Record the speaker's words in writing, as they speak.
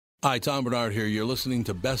Hi, Tom Bernard here. You're listening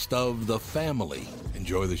to Best of the Family.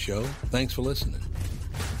 Enjoy the show. Thanks for listening.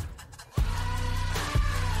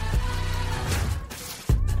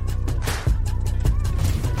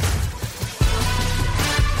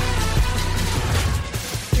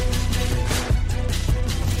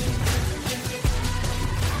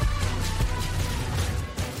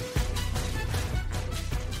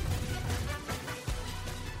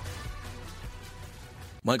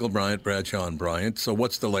 Michael Bryant, Bradshaw and Bryant. So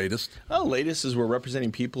what's the latest? Well, the latest is we're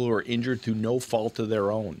representing people who are injured through no fault of their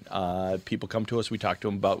own. People come to us. We talk to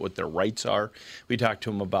them about what their rights are. We talk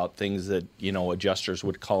to them about things that, adjusters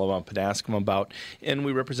would call them up and ask them about. And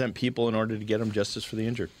we represent people in order to get them justice for the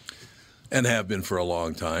injured. And have been for a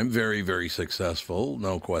long time. Very, very successful,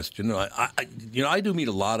 no question. I do meet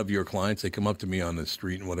a lot of your clients. They come up to me on the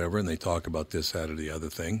street and whatever, and they talk about this, that, or the other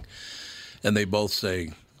thing. And they both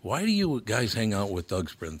say, why do you guys hang out with Doug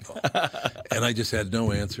Sprinthal? And I just had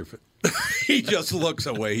no answer. He just looks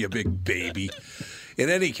away, you big baby. In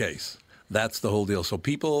any case, that's the whole deal. So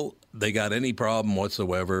people, they got any problem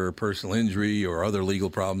whatsoever, personal injury or other legal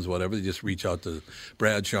problems, whatever, they just reach out to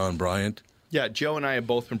Bradshaw and Bryant. Yeah, Joe and I have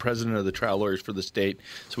both been president of the trial lawyers for the state,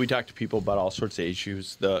 so we talk to people about all sorts of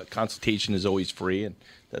issues. The consultation is always free, and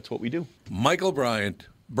that's what we do. Michael Bryant,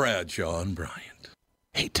 Bradshaw and Bryant.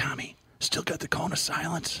 Hey, Tommy, still got the cone of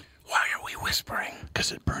silence? Why are we whispering?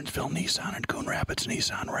 Because at Burnsville Nissan and Coon Rapids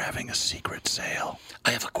Nissan, we're having a secret sale.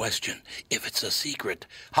 I have a question. If it's a secret,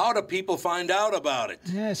 how do people find out about it?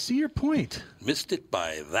 Yeah, I see your point. Missed it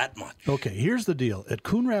by that much. Okay, here's the deal. At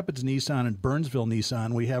Coon Rapids Nissan and Burnsville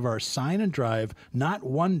Nissan, we have our sign and drive, not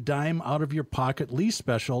one dime out of your pocket lease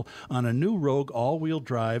special on a new Rogue all-wheel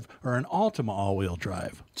drive or an Altima all-wheel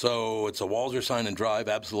drive. So it's a Walzer sign and drive,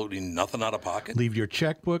 absolutely nothing out of pocket? Leave your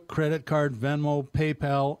checkbook, credit card, Venmo,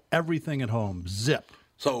 PayPal, everything at home. Zip.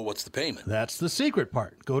 So what's the payment? That's the secret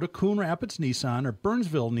part. Go to Coon Rapids Nissan or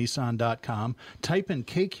BurnsvilleNissan.com, type in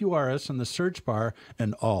KQRS in the search bar,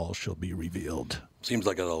 and all shall be revealed. Seems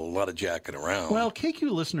like a lot of jacking around. Well,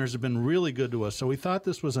 KQ listeners have been really good to us, so we thought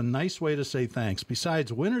this was a nice way to say thanks.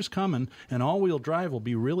 Besides, winter's coming, and all-wheel drive will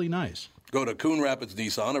be really nice. Go to Coon Rapids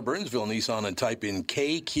Nissan or Burnsville Nissan and type in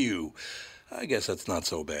KQ. I guess that's not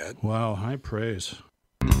so bad. Wow, high praise.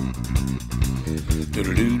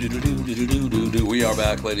 We are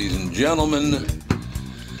back, ladies and gentlemen.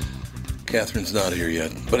 Catherine's not here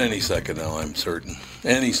yet, but any second now, I'm certain.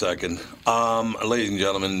 Any second. Ladies and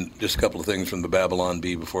gentlemen, just a couple of things from the Babylon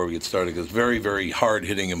Bee before we get started, because very, very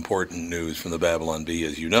hard-hitting, important news from the Babylon Bee,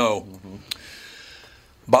 as you know. Mm-hmm.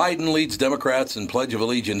 Biden leads Democrats in Pledge of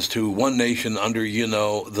Allegiance to one nation under,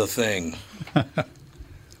 the thing.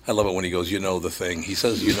 I love it when he goes, the thing. He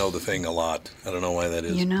says, the thing a lot. I don't know why that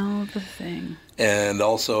is. The thing. And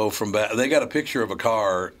also they got a picture of a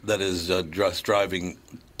car that is just driving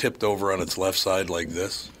tipped over on its left side like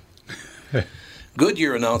this.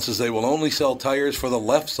 Goodyear announces they will only sell tires for the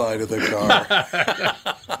left side of the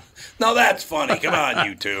car. Now that's funny. Come on,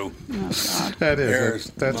 you two. Oh,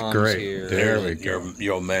 That's great. There we go.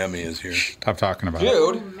 Yo Mammy is here. Stop talking about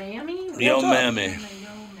Jude. it. Mammy? Yo Mammy.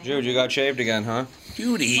 Jude, you got shaved again, huh?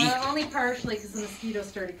 Judy. Well, only partially because the mosquitoes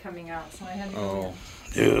started coming out, so I had to go in.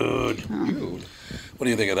 Dude. Jude. What do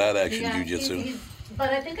you think of that action Yeah, jujitsu? but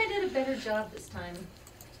I think I did a better job this time.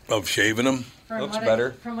 Of shaving them? Looks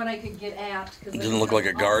better. From what I could get at. It didn't look like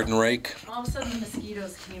a garden rake? All of a sudden the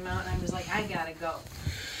mosquitoes came out and I was like, I gotta go.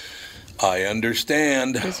 I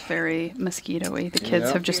understand. It was very mosquito-y. The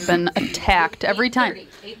kids have just been attacked every time.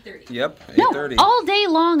 8:30. Yep, No, 8:30. all day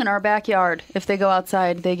long in our backyard. If they go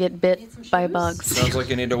outside, they get bit by bugs. Sounds like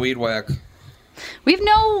you need a weed whack.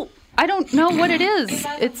 I don't know what it is. It's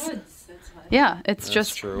out in the It's woods, that's why. yeah, it's That's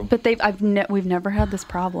just. true. But we've never had this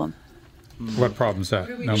problem. What problem's that?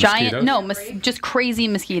 No Giant, mosquitoes? just crazy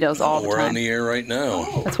mosquitoes all the We're on time. the air right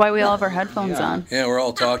now. That's why we all have our headphones on. Yeah, we're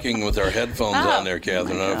all talking with our headphones on there,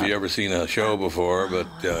 Catherine. I don't know if you've ever seen a show before, but,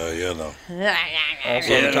 Also,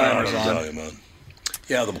 the timer's on.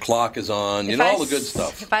 Yeah, the clock is on. All the good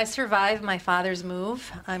stuff. If I survive my father's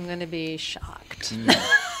move, I'm going to be shocked.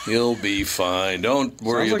 You'll be fine. Don't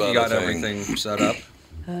worry Sounds like about you got a thing. everything set up.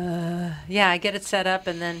 Yeah, I get it set up,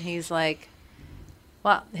 and then he's like,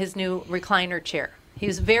 well, his new recliner chair. He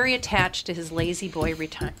was very attached to his Lazy Boy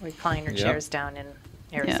recliner chairs down in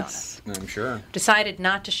Arizona. Yes. I'm sure. Decided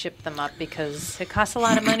not to ship them up because it costs a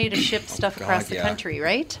lot of money to ship stuff across the yeah. country,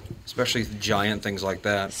 right? Especially giant things like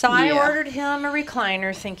that. So I Yeah. ordered him a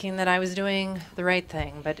recliner thinking that I was doing the right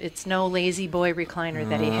thing, but it's no Lazy Boy recliner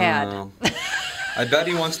that he had. Oh. I bet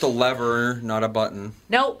he wants the lever, not a button.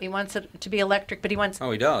 No, he wants it to be electric, but he wants Oh,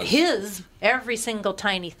 he does. every single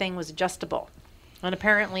tiny thing was adjustable. And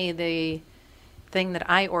apparently the thing that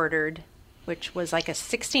I ordered, which was like a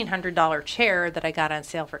 $1,600 chair that I got on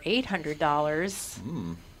sale for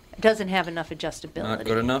 $800, doesn't have enough adjustability. Not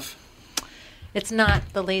good enough? It's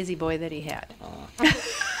not the lazy boy that he had.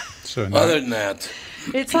 So Other than that,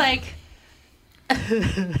 It's like,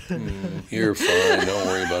 you're fine. Don't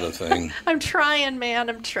worry about a thing. I'm trying, man.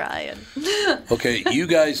 I'm trying. Okay, you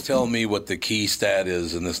guys tell me what the key stat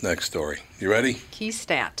is in this next story. You ready? Key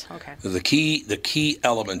stat. Okay. The key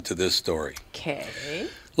element to this story. Okay.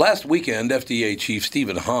 Last weekend, FDA Chief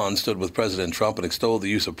Stephen Hahn stood with President Trump and extolled the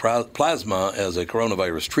use of plasma as a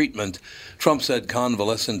coronavirus treatment. Trump said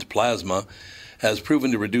convalescent plasma has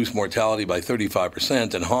proven to reduce mortality by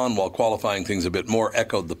 35%, and Hahn, while qualifying things a bit more,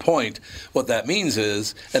 echoed the point. What that means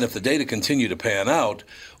is, and if the data continue to pan out,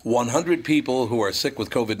 100 people who are sick with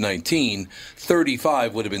COVID-19,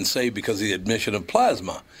 35 would have been saved because of the admission of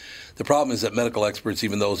plasma. The problem is that medical experts,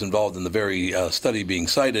 even those involved in the very study being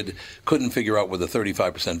cited, couldn't figure out where the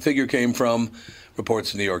 35% figure came from.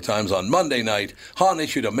 Reports the New York Times on Monday night. Hahn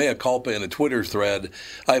issued a mea culpa in a Twitter thread.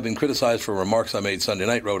 I have been criticized for remarks I made Sunday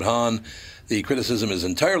night, wrote Hahn. The criticism is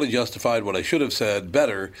entirely justified. What I should have said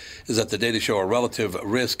better is that the data show a relative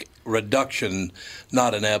risk reduction,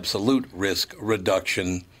 not an absolute risk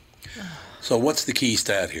reduction. So what's the key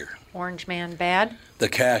stat here? Orange man bad. The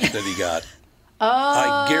cash that he got.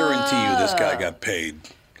 I guarantee you this guy got paid.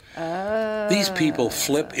 These people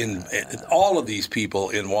all of these people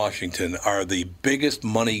in Washington are the biggest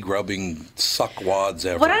money-grubbing suckwads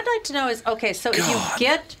ever. What I'd like to know is, okay, so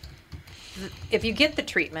God. if you get the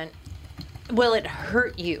treatment, will it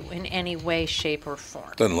hurt you in any way, shape, or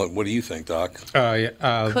form? Then look, what do you think, Doc?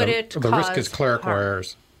 Could it the risk is cause clerical harm?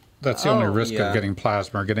 errors. That's the only risk yeah. of getting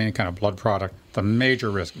plasma or getting any kind of blood product. The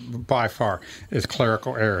major risk, by far, is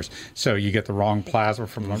clerical errors. So you get the wrong plasma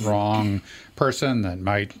from the wrong person that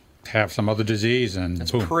might have some other disease, and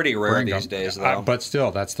It's boom, pretty rare brain these goes. days, though. But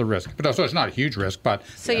still, that's the risk. But so it's not a huge risk, but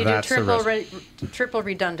So you do that's the risk. triple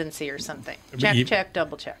redundancy or something. You- Check,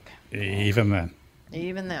 double check. Even then.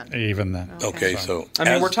 Even then. Okay, so I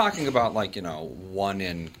mean, we're talking about, like, 1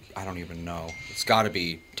 in, I don't even know. It's got to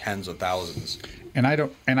be tens of thousands. And I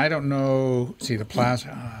don't know. See the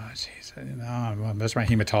plasma. Oh, geez, no, that's my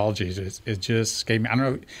hematology. It just gave me. I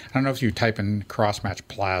don't know if you type in cross-match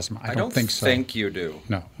plasma. I don't think so. think you do.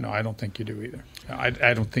 No, I don't think you do either. I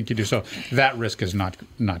don't think you do. So that risk is not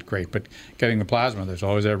great. But getting the plasma, there's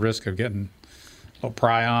always that risk of getting a little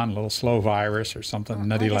prion, a little slow virus, or something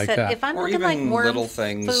nutty I like said, that. If I'm Or looking like even worm little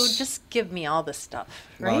things. food, just give me all the stuff.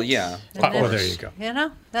 Right? Well, yeah. And Well, then- there you go.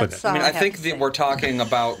 That's But- all I mean, I have think to that say. we're talking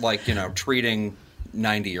about, like, treating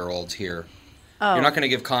 90-year-olds here. Oh. You're not going to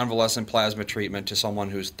give convalescent plasma treatment to someone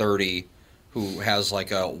who's 30 who has,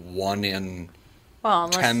 like, a 1 in Well,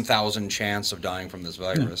 unless, 10,000 chance of dying from this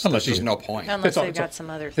virus. Unless There's just you- no point. unless they've it's all- got some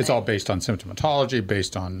other thing. It's all based on symptomatology,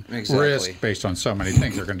 based on Exactly. risk, based on so many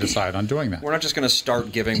things. They're going to decide on doing that. We're not just going to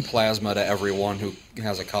start giving plasma to everyone who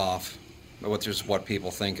has a cough, which is what people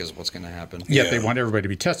think is what's going to happen. Yet they Yeah. want everybody to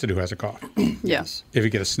be tested who has a cough. Yes. If you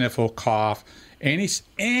get a sniffle, cough,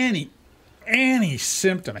 any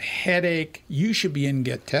symptom, headache, you should be in and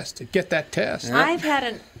get tested. Get that test. I've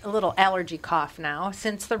had a little allergy cough now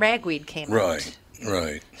since the ragweed came out.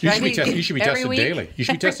 right. You should be, Every- you should be every tested week? daily. You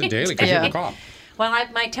should be tested daily because Yeah. you have a cough. Well,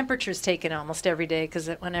 my temperature's taken almost every day because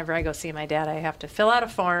whenever I go see my dad, I have to fill out a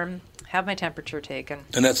form, have my temperature taken.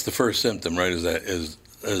 And that's the first symptom, right? Is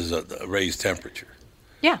a raised temperature.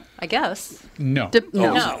 Yeah, I guess. No.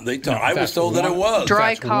 No. No. I was That's told that it one- was. Dry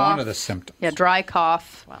That's cough. one of the symptoms. Yeah, dry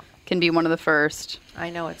cough Wow. can be one of the first.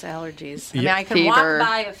 I know it's allergies. I mean, Yeah. I can Fever.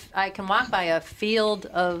 walk by a field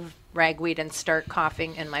of ragweed and start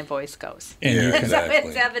coughing, and my voice goes. And you Yeah, can, So exactly.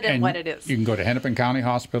 it's evident and what it is. You can go to Hennepin County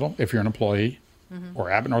Hospital if you're an employee,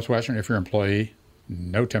 or Abbott Northwestern if you're an employee.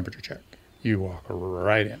 No temperature check. You walk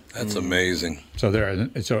right in. That's amazing.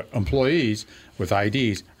 So employees with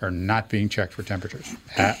IDs are not being checked for temperatures.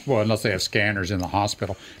 Well, unless they have scanners in the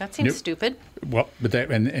hospital. That seems stupid. Well, but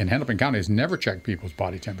and Hennepin County has never checked people's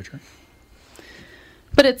body temperature.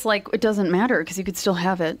 But it's like, it doesn't matter because you could still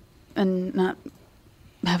have it and not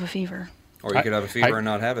have a fever. Or you could have a fever I- and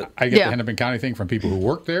not have it. I get Yeah. the Hennepin County thing from people who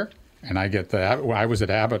work there, and I get I was at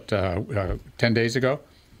Abbott 10 days ago.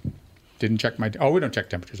 Didn't check my. Oh, we don't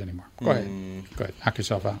check temperatures anymore. Go ahead. Go ahead. Knock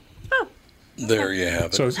yourself out. There you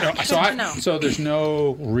have it. to know. So there's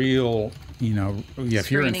no real, if you're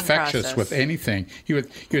Screening infectious process. with anything, you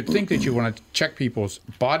would think that you want to check people's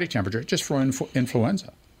body temperature just for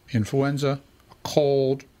influenza, a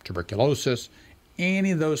cold, tuberculosis,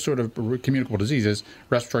 any of those sort of communicable diseases,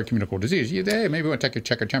 respiratory communicable disease. Hey, maybe we want to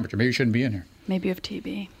check your temperature. Maybe you shouldn't be in here. Maybe you have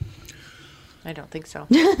TB. I don't think so.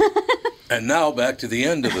 And now back to the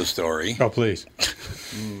end of the story. Oh, please.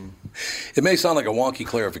 It may sound like a wonky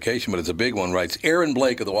clarification, but it's a big one, writes Aaron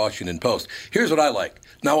Blake of the Washington Post. Here's what I like.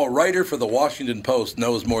 Now, a writer for the Washington Post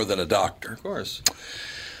knows more than a doctor. Of course.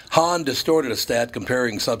 Hahn distorted a stat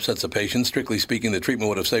comparing subsets of patients. Strictly speaking, the treatment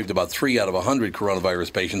would have saved about 3 out of 100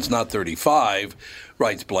 coronavirus patients, not 35,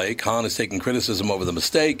 writes Blake. Hahn has taken criticism over the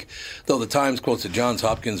mistake, though the Times quotes a Johns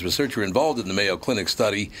Hopkins researcher involved in the Mayo Clinic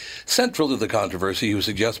study, central to the controversy, who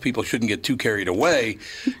suggests people shouldn't get too carried away.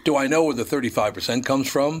 Do I know where the 35% comes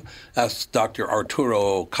from? Asks Dr.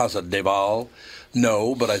 Arturo Casadeval.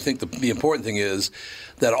 No, but I think the important thing is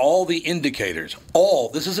that all the indicators,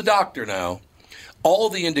 this is a doctor now, all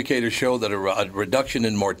the indicators show that a reduction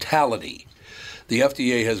in mortality. The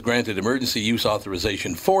FDA has granted emergency use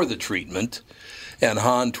authorization for the treatment, and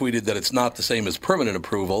Hahn tweeted that it's not the same as permanent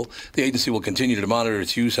approval. The agency will continue to monitor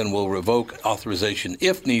its use and will revoke authorization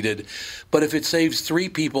if needed. But if it saves 3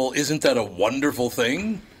 people, isn't that a wonderful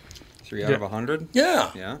thing? 3 out of 100?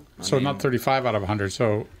 Yeah. Yeah. So not 35 out of 100.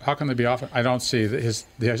 So how can they be off? I don't see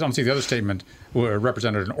I don't see the other statement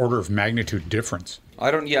represented an order of magnitude difference. I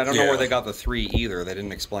don't know where they got the 3 either. They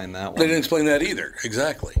didn't explain that one. They didn't explain that either.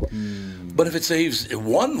 Exactly. But if it saves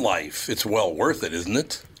 1 life, it's well worth it, isn't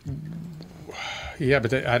it? Yeah,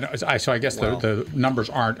 but I guess the numbers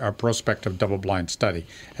aren't a prospective double-blind study,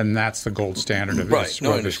 and that's the gold standard of this,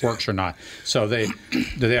 whether this works or not. So they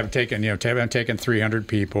have taken 300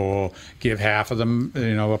 people, give half of them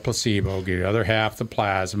a placebo, give the other half the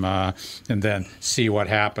plasma, and then see what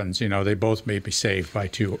happens. They both may be saved by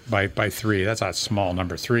 3. That's a small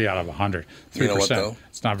number, 3 out of 100. 3%. You know what, though?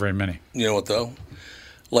 It's not very many. You know what, though?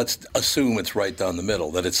 Let's assume it's right down the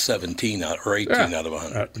middle, that it's 17 or 18 out of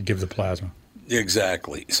 100. Give the plasma.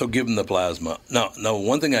 Exactly. So give them the plasma. Now,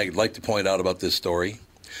 one thing I'd like to point out about this story,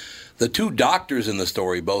 the 2 doctors in the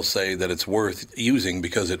story both say that it's worth using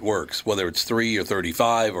because it works, whether it's 3 or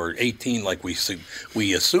 35 or 18 like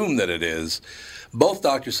we assume that it is. Both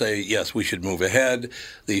doctors say, yes, we should move ahead.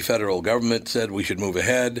 The federal government said we should move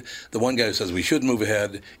ahead. The one guy who says we should move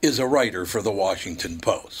ahead is a writer for the Washington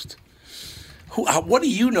Post. What do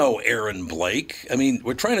you know, Aaron Blake? I mean,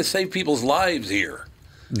 we're trying to save people's lives here.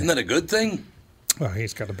 Isn't that a good thing? Well,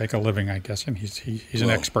 he's got to make a living, I guess, and he's an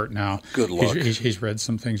expert now. Good luck. He's read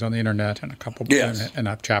some things on the internet and and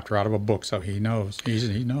a chapter out of a book, so he knows.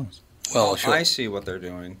 He knows. Well, sure. I see what they're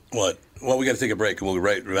doing. What? Well, we got to take a break, and we'll be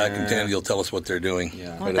right back. And Tandy will tell us what they're doing.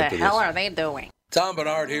 Yeah. What the hell are they doing? Tom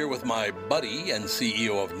Bernard here with my buddy and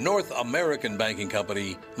CEO of North American Banking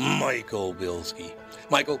Company, Michael Bilski.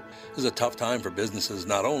 Michael, this is a tough time for businesses,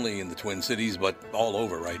 not only in the Twin Cities, but all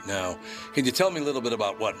over right now. Can you tell me a little bit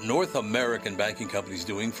about what North American Banking Company is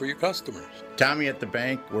doing for your customers? Tommy, at the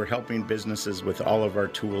bank, we're helping businesses with all of our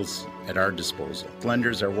tools at our disposal.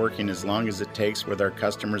 Lenders are working as long as it takes with our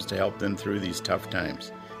customers to help them through these tough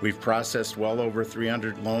times. We've processed well over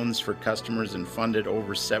 300 loans for customers and funded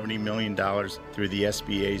over $70 million through the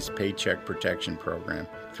SBA's Paycheck Protection Program.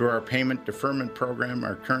 Through our payment deferment program,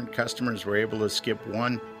 our current customers were able to skip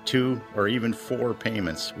 1, 2, or even 4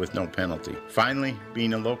 payments with no penalty. Finally,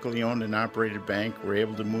 being a locally owned and operated bank, we're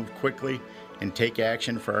able to move quickly and take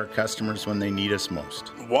action for our customers when they need us most.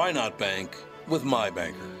 Why not bank with my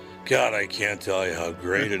banker? God, I can't tell you how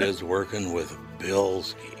great it is working with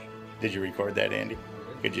Bilski. Did you record that, Andy?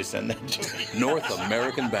 Could you send that to me? North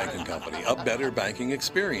American Banking Company, a better banking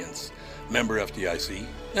experience. Member FDIC,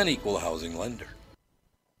 an equal housing lender.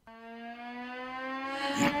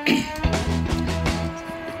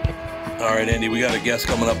 All right, Andy, we got a guest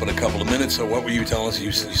coming up in a couple of minutes. So what were you telling us?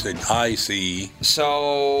 You said I see.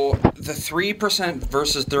 So the 3%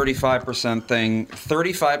 versus 35% thing,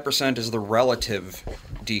 35% is the relative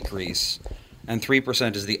decrease, and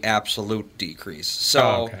 3% is the absolute decrease.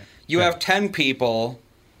 So you have 10 people,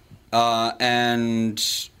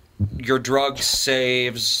 and your drug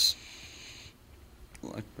saves...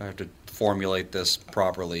 I have to formulate this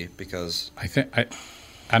properly because...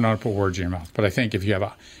 I don't want to put words in your mouth, but I think if you have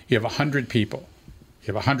 100 people,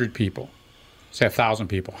 say 1,000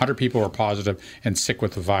 people, 100 people are positive and sick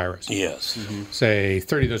with the virus. Yes. Mm-hmm. Say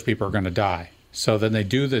 30 of those people are going to die. So then they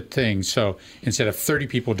do the thing. So instead of 30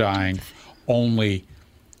 people dying, only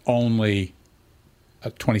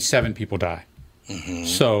 27 people die. Mm-hmm.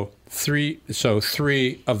 So three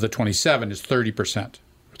of the 27 is 30%.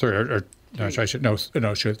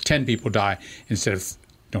 10 people die instead of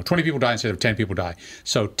 20 people die instead of 10 people die.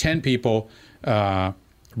 So 10 people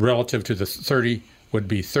relative to the 30 would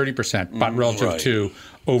be 30%, but relative to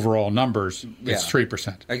overall numbers, it's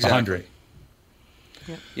 3%. Exactly. 100.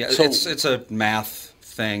 Yeah, so, it's a math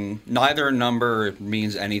thing. Neither number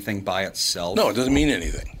means anything by itself. No, it doesn't mean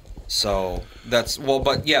anything. So that's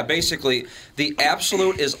but yeah, basically the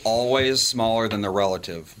absolute is always smaller than the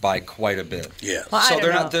relative by quite a bit. Yeah. Well, So I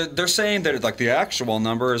they're don't not. They're saying that like the actual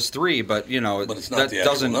number is 3, but But it's not that the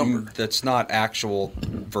actual doesn't. number. That's not actual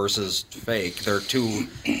versus fake. They're two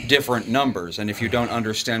different numbers, and if you don't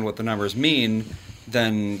understand what the numbers mean,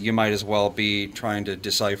 then you might as well be trying to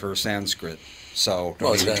decipher Sanskrit. So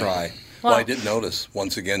don't even exactly. try. Well, I Well- did notice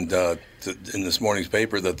once again in this morning's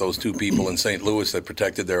paper that those 2 people in St. Louis that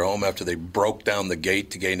protected their home after they broke down the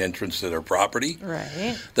gate to gain entrance to their property,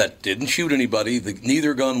 Right. that didn't shoot anybody.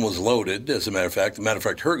 Neither gun was loaded, as a matter of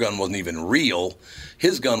fact. Her gun wasn't even real.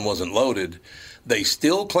 His gun wasn't loaded. They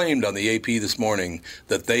still claimed on the AP this morning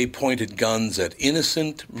that they pointed guns at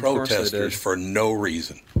innocent course they protesters did. for no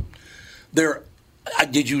reason.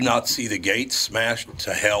 Did you not see the gates smashed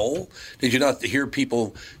to hell? Did you not hear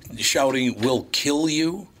people shouting, "We'll kill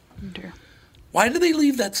you"? Dear. Why do they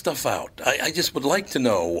leave that stuff out? I just would like to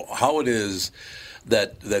know how it is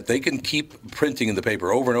that they can keep printing in the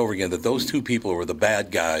paper over and over again that those 2 people were the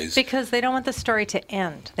bad guys. Because they don't want the story to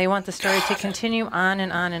end. They want the story to continue on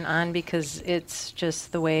and on and on because it's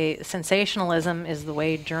just the way sensationalism is the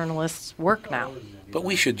way journalists work now. But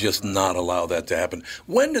we should just not allow that to happen.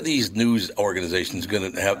 When are these news organizations going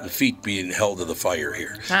to have the feet being held to the fire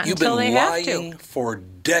here? Not You've until been they have to. lying for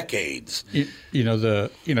decades. You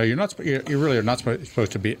really are not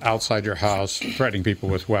supposed to be outside your house threatening people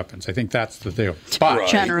with weapons. I think that's the deal. But Right.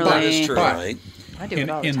 Generally. That is true. But- Right. I do it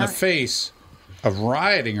all the in time. the face of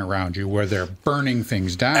rioting around you, where they're burning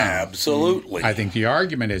things down, Absolutely. I think the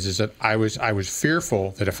argument is that I was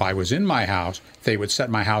fearful that if I was in my house, they would set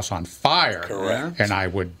my house on fire, Correct. and I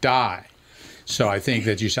would die. So I think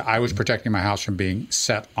that you said I was protecting my house from being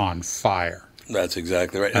set on fire. That's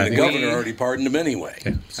exactly right. I And the think- governor already pardoned him anyway.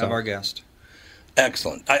 So, Have our guest.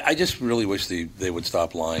 Excellent. I just really wish they would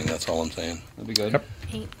stop lying. That's all I'm saying. That'd be good. Yep.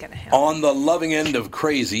 Ain't gonna happen. On the loving end of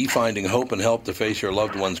crazy, finding hope and help to face your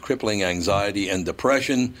loved one's crippling anxiety and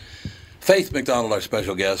depression. Faith McDonald, our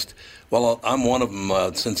special guest. Well, I'm one of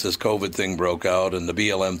them since this COVID thing broke out and the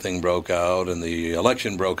BLM thing broke out and the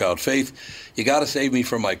election broke out. Faith, you got to save me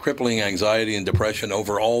from my crippling anxiety and depression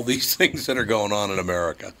over all these things that are going on in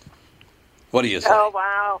America. What do you say? Oh,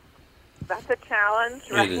 wow. That's a challenge,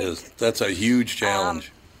 right? It is. That's a huge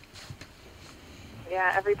challenge.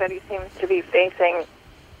 Yeah, everybody seems to be facing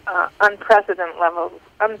unprecedented levels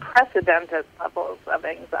of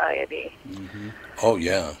anxiety. Oh,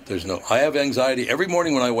 yeah. I have anxiety. Every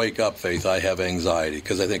morning when I wake up, Faith, I have anxiety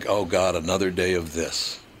because I think, oh, God, another day of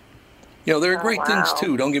this. You know, there are great things, wow.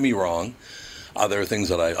 too. Don't get me wrong. There are things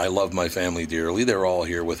that I love my family dearly. They're all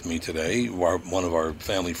here with me today. One of our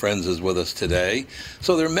family friends is with us today.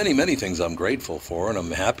 So there are many, many things I'm grateful for and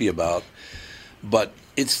I'm happy about. But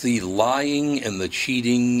it's the lying and the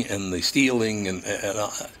cheating and the stealing. And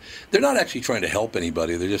they're not actually trying to help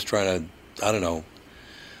anybody. They're just trying to, I don't know.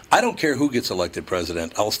 I don't care who gets elected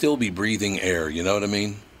president. I'll still be breathing air. You know what I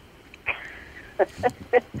mean?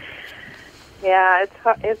 Yeah,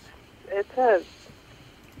 it's a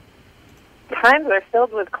times are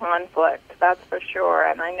filled with conflict, that's for sure.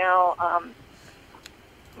 And I know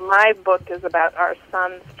my book is about our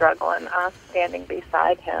son struggle and us standing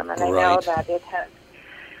beside him. And I know Right. that it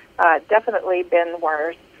has definitely been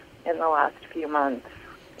worse in the last few months.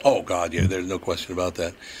 Oh, God, yeah, there's no question about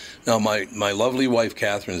that. Now, my lovely wife,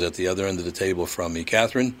 Catherine's at the other end of the table from me.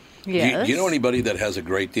 Catherine, Yes? do you know anybody that has a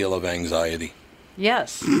great deal of anxiety?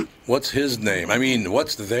 Yes. What's his name? I mean,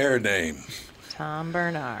 what's their name? Tom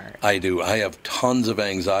Bernard. I do. I have tons of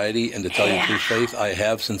anxiety, and to tell you the truth, Faith, I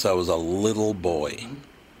have since I was a little boy.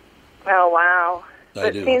 Oh, wow. I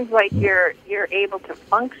It do. seems like you're able to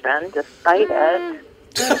function despite it.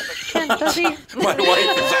 Does he? My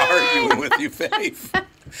wife is arguing with you, Faith.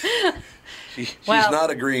 She's Well- not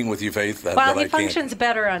agreeing with you, Faith, that Well, I he can't. functions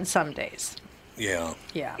better on some days. Yeah.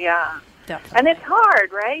 Yeah. Yeah. Definitely. And it's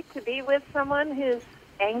hard, right, to be with someone who's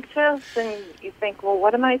anxious and you think, well,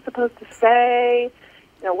 what am I supposed to say?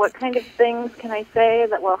 You know, what kind of things can I say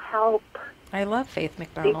that will help I love Faith be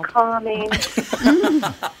McDonald. calming?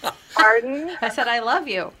 Pardon? I said I love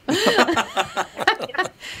you.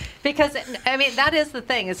 Because I mean that is the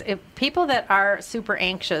thing is if people that are super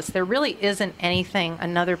anxious, there really isn't anything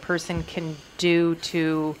another person can do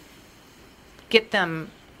to get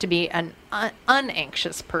them to be an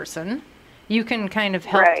unanxious person. You can kind of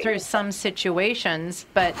help Right. through some situations,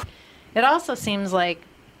 but it also seems like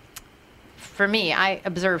for me, I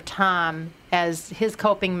observe Tom as his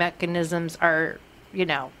coping mechanisms are, you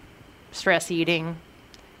know, stress eating,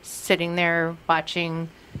 sitting there watching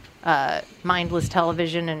mindless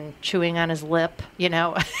television and chewing on his lip, you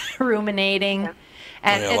know, ruminating.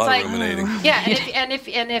 And Yeah, a it's lot like, of ruminating. yeah, and if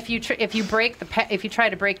you break if you try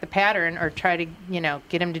to break the pattern or try to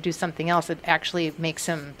get him to do something else, it actually makes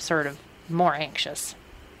him sort of more anxious.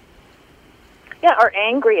 Yeah, or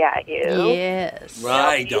angry at you. Yes.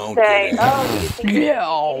 Right, You don't say, get it. "Oh, you think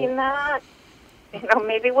you're eating that?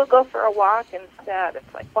 Maybe we'll go for a walk instead."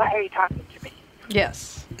 It's like, why are you talking to me?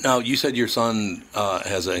 Yes. Now, you said your son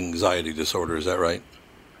has anxiety disorder. Is that right?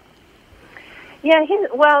 Yeah,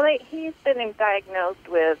 he's been diagnosed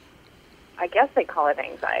with, I guess they call it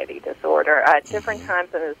anxiety disorder. At different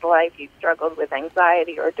times in his life, he's struggled with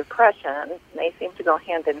anxiety or depression. They seem to go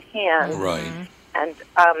hand in hand. Right. And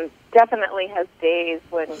definitely has days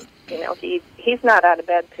when, he's not out of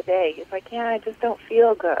bed today. He's like, I just don't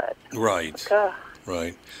feel good. Right. Like, ugh.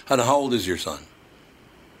 Right. And how old is your son?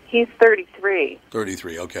 He's 33.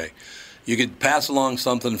 33, okay. You could pass along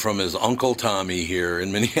something from his Uncle Tommy here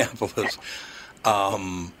in Minneapolis.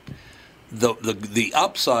 The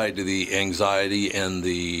upside to the anxiety and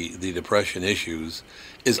the depression issues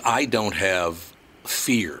is I don't have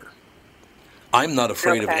fear. I'm not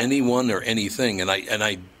afraid of anyone or anything, and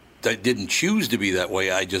I didn't choose to be that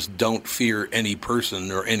way. I just don't fear any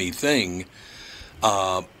person or anything.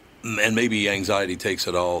 And maybe anxiety takes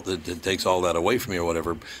all that away from me or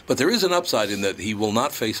whatever. But there is an upside in that he will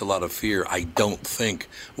not face a lot of fear, I don't think,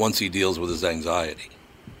 once he deals with his anxiety.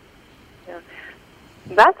 Yeah.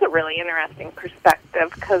 That's a really interesting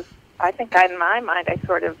perspective, because I think in my mind I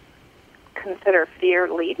sort of consider fear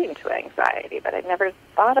leading to anxiety, but I never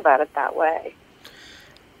thought about it that way.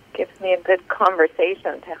 Gives me a good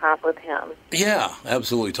conversation to have with him. Yeah,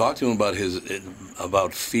 absolutely. Talk to him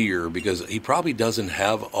about fear, because he probably doesn't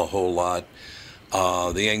have a whole lot.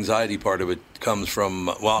 The anxiety part of it comes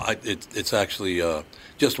from, it's actually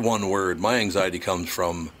just one word. My anxiety comes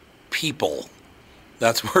from people.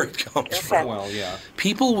 That's where it comes from. Well, yeah.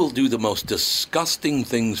 People will do the most disgusting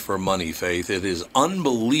things for money, Faith. It is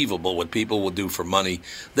unbelievable what people will do for money.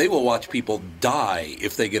 They will watch people die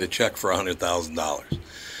if they get a check for $100,000.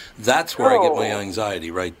 That's where I get my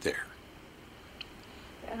anxiety, right there.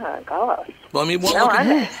 Oh, gosh. Well, I mean,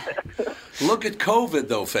 look at COVID,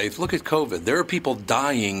 though, Faith. Look at COVID. There are people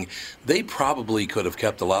dying. They probably could have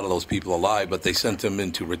kept a lot of those people alive, but they sent them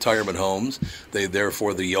into retirement homes.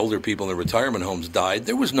 Therefore, the older people in the retirement homes died.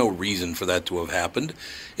 There was no reason for that to have happened,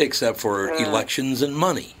 except for elections and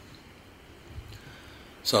money.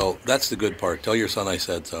 So that's the good part. Tell your son I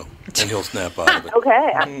said so, and he'll snap out of it.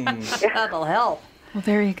 Okay. That'll help. Well,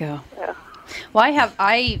 there you go. Yeah. Well,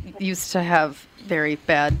 I used to have very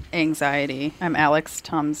bad anxiety. I'm Alex,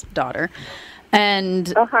 Tom's daughter.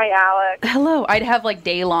 And oh, hi, Alex. Hello. I'd have like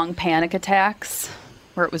day-long panic attacks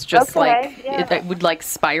where it was just it would like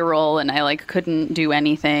spiral, and I like couldn't do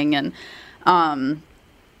anything. And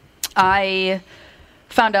I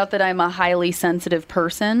found out that I'm a highly sensitive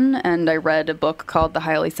person, and I read a book called The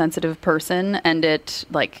Highly Sensitive Person, and it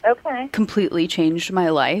completely changed my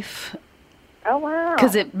life. Oh, wow.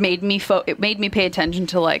 Because it made me pay attention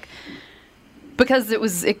to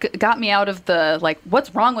because it got me out of the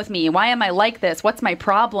what's wrong with me? Why am I like this? What's my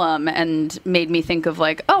problem? And made me think of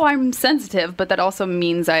I'm sensitive, but that also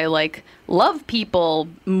means I love people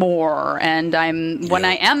more, and when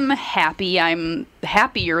I am happy, I'm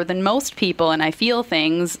happier than most people, and I feel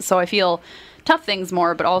things. So I feel tough things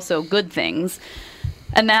more, but also good things,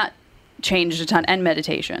 and that changed a ton. And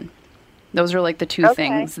meditation. Those are the two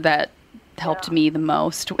things that helped me the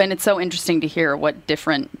most. And it's so interesting to hear what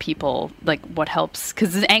different people what helps,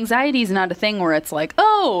 because anxiety is not a thing where it's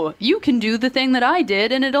you can do the thing that I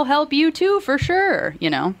did and it'll help you too for sure,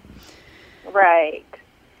 Right.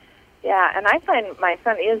 Yeah, and I find my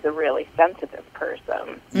son is a really sensitive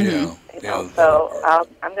person. So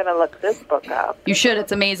I'm going to look this book up. You should.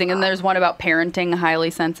 It's amazing. And there's one about parenting a highly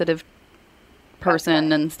sensitive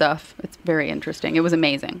person and stuff. It's very interesting. It was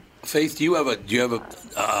amazing. Faith, do you have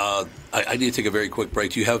I need to take a very quick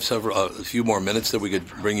break. Do you have a few more minutes that we could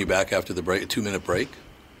bring you back after the break, a 2-minute break?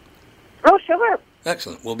 Oh, sure.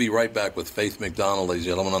 Excellent. We'll be right back with Faith McDonald, ladies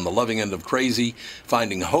and gentlemen, on the loving end of crazy,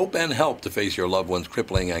 finding hope and help to face your loved one's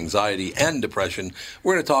crippling anxiety and depression.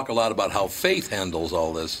 We're going to talk a lot about how Faith handles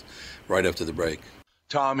all this right after the break.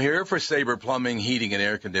 Tom here for Sabre Plumbing, Heating, and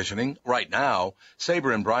Air Conditioning. Right now,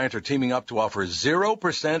 Sabre and Bryant are teaming up to offer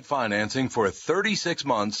 0% financing for 36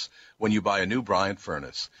 months when you buy a new Bryant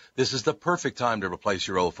furnace. This is the perfect time to replace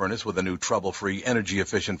your old furnace with a new trouble-free,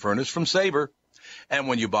 energy-efficient furnace from Sabre. And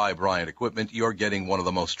when you buy Bryant equipment, you're getting one of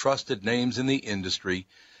the most trusted names in the industry.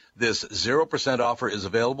 This 0% offer is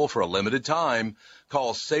available for a limited time.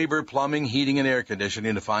 Call Sabre Plumbing, Heating, and Air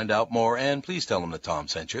Conditioning to find out more, and please tell them that Tom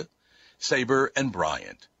sent you. Sabre and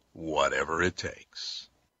Bryant, whatever it takes.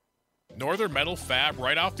 Northern Metal Fab,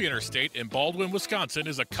 right off the interstate in Baldwin, Wisconsin,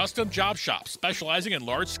 is a custom job shop specializing in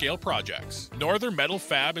large-scale projects. Northern Metal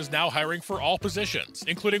Fab is now hiring for all positions,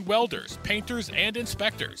 including welders, painters, and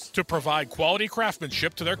inspectors, to provide quality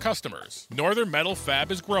craftsmanship to their customers. Northern Metal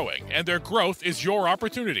Fab is growing, and their growth is your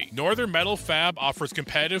opportunity. Northern Metal Fab offers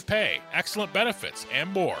competitive pay, excellent benefits,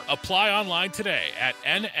 and more. Apply online today at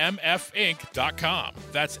nmfinc.com.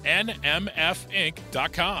 That's nmfinc.com.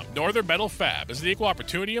 Northern Metal Fab is an equal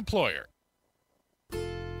opportunity employer.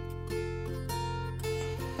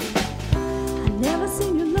 Never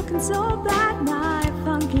seen you looking so bad, my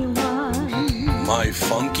funky one. My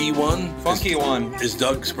funky one? Funky one. Is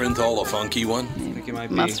Doug Sprinthal a funky one? I think it might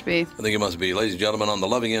be. Must be. I think it must be. Ladies and gentlemen, on the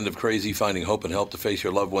loving end of crazy, finding hope and help to face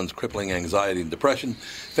your loved one's crippling anxiety and depression,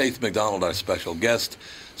 Faith McDonald, our special guest.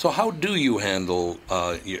 So how do you handle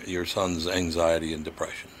your son's anxiety and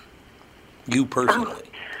depression? You personally?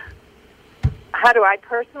 How do I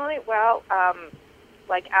personally? Well,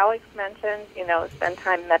 like Alex mentioned, spend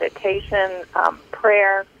time meditation,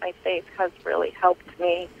 prayer. My faith has really helped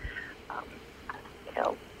me,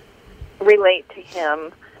 relate to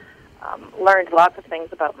him. Learned lots of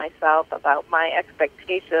things about myself, about my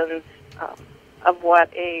expectations of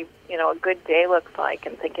what a good day looks like,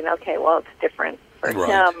 and thinking, okay, well, it's different for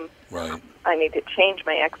him. Right. I need to change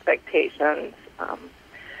my expectations.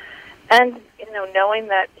 And knowing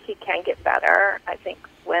that he can get better. I think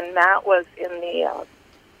when Matt was in the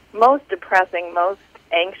most depressing, most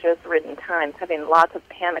anxious-ridden times, having lots of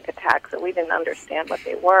panic attacks that we didn't understand what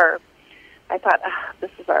they were, I thought,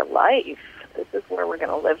 this is our life. This is where we're going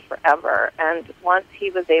to live forever. And once he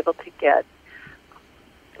was able to get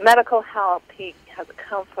medical help, he has a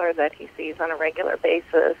counselor that he sees on a regular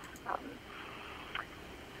basis,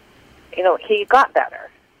 he got better.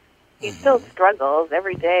 He still struggles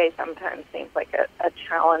every day. Sometimes seems like a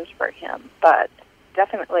challenge for him, but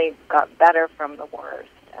definitely got better from the worst.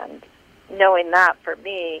 And knowing that for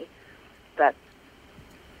me, that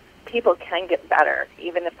people can get better,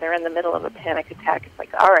 even if they're in the middle of a panic attack. It's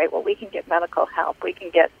like, all right, well, we can get medical help. We can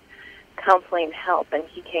get counseling help, and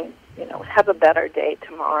he can, have a better day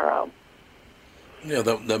tomorrow. Yeah,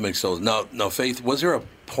 that makes sense. Now, Faith, was there a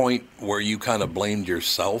point where you kind of blamed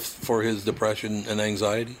yourself for his depression and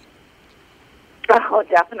anxiety? Oh,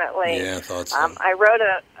 definitely. Yeah, I thought so. I wrote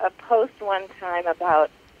a post one time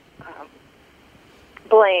about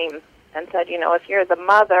blame and said, if you're the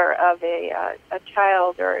mother of a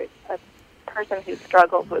child or a person who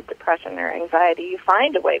struggles with depression or anxiety, you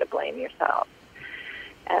find a way to blame yourself.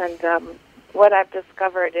 And what I've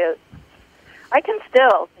discovered is I can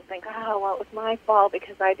still think, well, it was my fault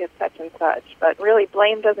because I did such and such. But really,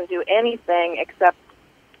 blame doesn't do anything except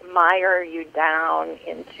mire you down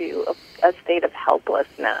into a state of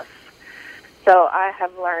helplessness. So I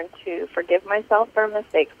have learned to forgive myself for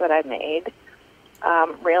mistakes that I made,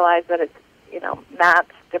 realize that it's,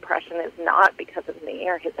 Matt's depression is not because of me,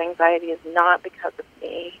 or his anxiety is not because of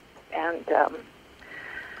me. And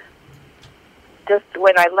just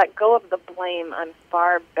when I let go of the blame, I'm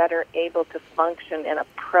far better able to function in a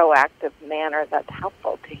proactive manner that's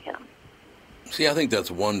helpful to him. See, I think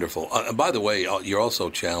that's wonderful. By the way, you're also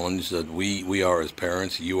challenged that we are as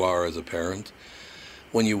parents, you are as a parent.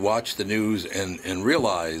 When you watch the news and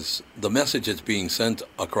realize the message that's being sent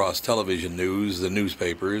across television news, the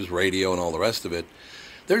newspapers, radio, and all the rest of it,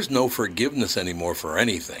 there's no forgiveness anymore for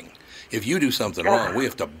anything. If you do something wrong, we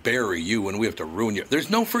have to bury you and we have to ruin you. There's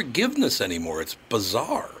no forgiveness anymore. It's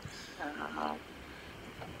bizarre.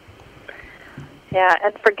 Yeah,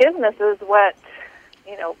 and forgiveness is what,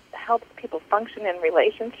 helps people function in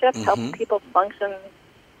relationships, helps people function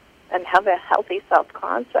and have a healthy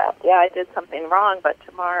self-concept. Yeah, I did something wrong, but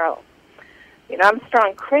tomorrow, I'm a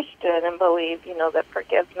strong Christian and believe, that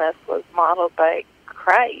forgiveness was modeled by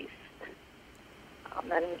Christ.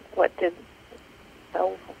 And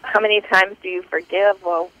how many times do you forgive?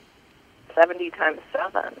 Well, 70 times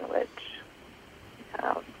 7, which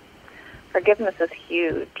forgiveness is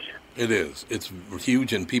huge. It is. It's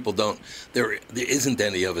huge, and people don't. There isn't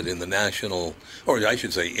any of it in the national, or I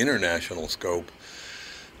should say, international scope.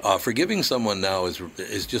 Forgiving someone now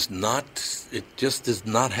is just not. It just is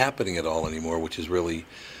not happening at all anymore, which is really,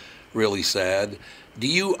 really sad.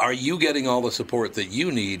 Are you getting all the support that you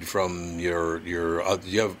need from your? You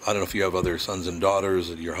have, I don't know if you have other sons and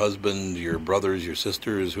daughters, your husband, your brothers, your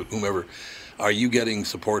sisters, whomever. Are you getting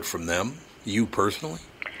support from them? You personally?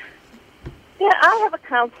 Yeah, I have a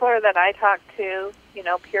counselor that I talk to,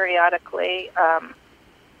 periodically.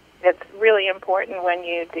 It's really important when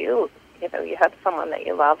you do, you have someone that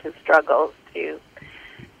you love who struggles to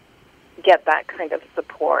get that kind of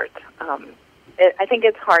support. I think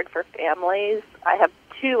it's hard for families. I have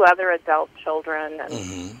 2 other adult children,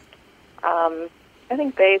 and I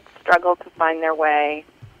think they struggle to find their way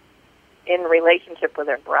in relationship with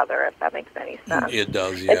their brother, if that makes any sense. It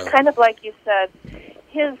does, yeah. It's kind of like you said,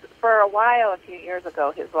 for a while, a few years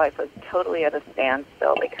ago, his life was totally at a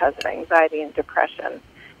standstill because of anxiety and depression.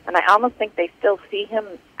 And I almost think they still see him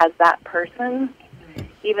as that person,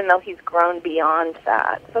 even though he's grown beyond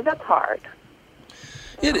that. So that's hard.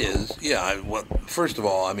 It is, yeah. First of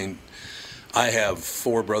all, I mean, I have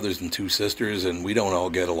 4 brothers and 2 sisters, and we don't all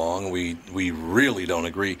get along. We really don't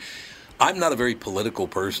agree. I'm not a very political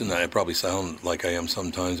person. I probably sound like I am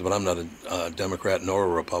sometimes, but I'm not a Democrat nor a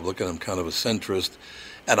Republican. I'm kind of a centrist.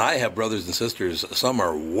 And I have brothers and sisters. Some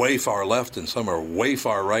are way far left and some are way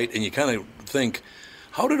far right. And you kind of think,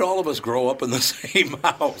 how did all of us grow up in the same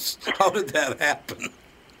house? How did that happen?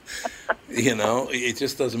 You know, it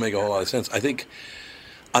just doesn't make a whole lot of sense. I think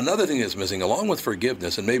another thing that's missing, along with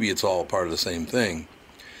forgiveness, and maybe it's all part of the same thing,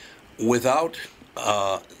 without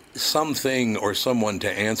something or someone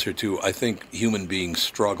to answer to, I think human beings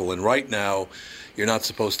struggle. And right now, you're not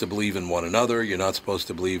supposed to believe in one another. You're not supposed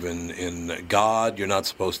to believe in God. You're not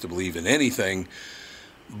supposed to believe in anything.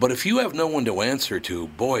 But if you have no one to answer to,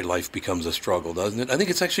 boy, life becomes a struggle, doesn't it? I think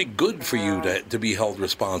it's actually good for you to be held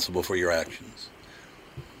responsible for your actions.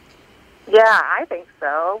 Yeah, I think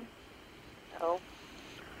so.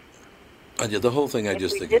 The whole thing, I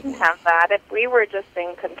just think... If we didn't have that, if we were just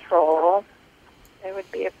in control, it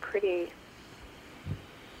would be a pretty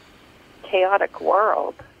chaotic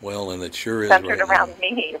world. Well, and it sure is centered right around now.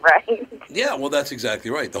 Me, right? Yeah, well, that's exactly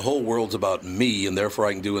right. The whole world's about me, and therefore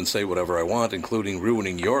I can do and say whatever I want, including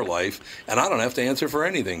ruining your life, and I don't have to answer for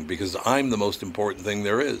anything because I'm the most important thing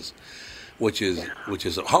there is, which is.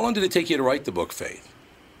 How long did it take you to write the book, Faith?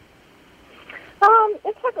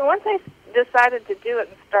 It took, once I decided to do it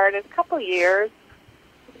and started, a couple years.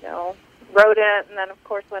 You know, wrote it, and then of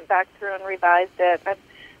course went back through and revised it.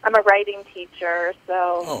 I'm a writing teacher,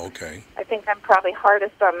 so okay. I think I'm probably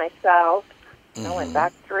hardest on myself. I went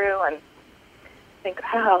back through and think,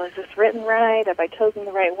 oh, is this written right? Have I chosen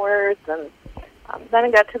the right words? And then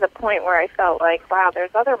it got to the point where I felt like, wow,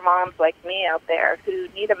 there's other moms like me out there who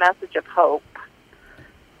need a message of hope.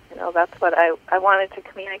 You know, that's what I wanted to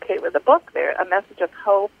communicate with the book there, a message of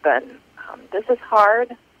hope. And this is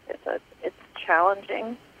hard. It's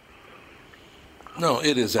challenging. No,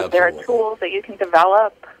 it is absolutely. There are tools that you can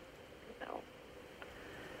develop. You know.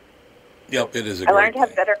 Yep, it is a I great learned to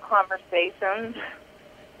have better conversations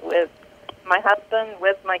with my husband,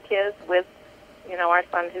 with my kids, with, you know, our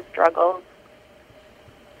son who struggles.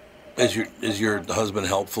 Is your husband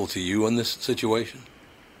helpful to you in this situation?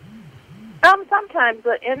 Sometimes,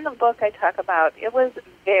 but in the book I talk about it was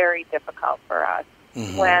very difficult for us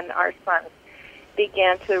when our son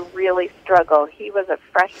began to really struggle. He was a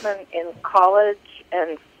freshman in college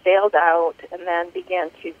and failed out and then began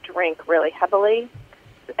to drink really heavily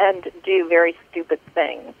and do very stupid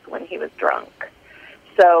things when he was drunk.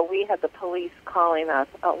 So we had the police calling us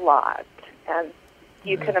a lot, and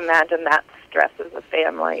you can imagine that stresses a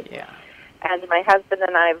family. Yeah. And my husband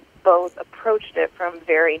and I both approached it from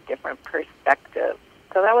very different perspectives.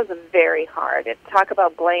 So that was very hard. Talk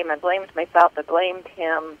about blame. I blamed myself. I blamed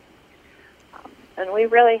him. And we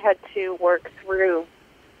really had to work through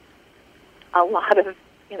a lot of,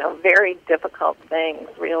 you know, very difficult things,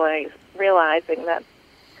 realizing that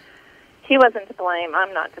he wasn't to blame,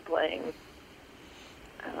 I'm not to blame.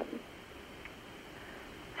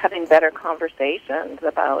 Having better conversations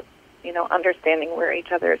about, you know, understanding where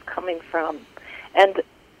each other is coming from. And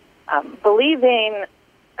believing,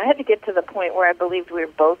 I had to get to the point where I believed we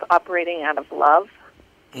were both operating out of love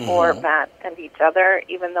for Matt and each other,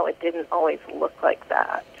 even though it didn't always look like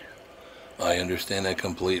that. I understand that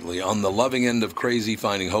completely. On the loving end of crazy,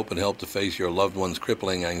 finding hope and help to face your loved one's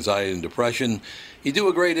crippling anxiety and depression, you do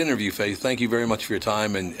a great interview, Faith. Thank you very much for your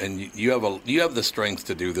time, and you have the strength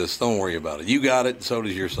to do this. Don't worry about it. You got it, and so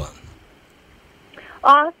does your son.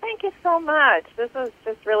 Oh, thank you so much. This was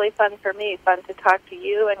just really fun for me, fun to talk to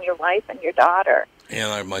you and your wife and your daughter.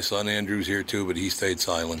 And my son Andrew's here, too, but he stayed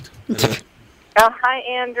silent. Oh, hi,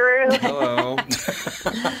 Andrew. Hello.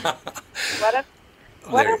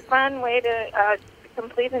 What a fun way to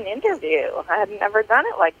complete an interview. I had never done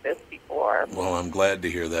it like this before. Well, I'm glad to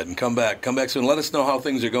hear that. And come back soon. Let us know how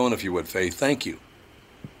things are going, if you would, Faith. Thank you.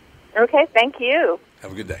 Okay, thank you.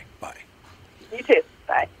 Have a good day. Bye. You too.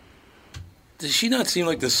 Bye. Does she not seem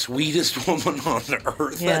like the sweetest woman on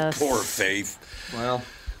earth? Yes. That poor Faith. Well.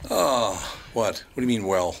 Oh, what? What do you mean,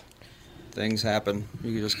 well? Things happen.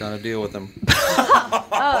 You just got to deal with them.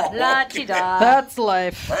 Oh, la-ti-da. That's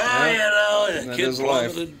life. You know, That kid is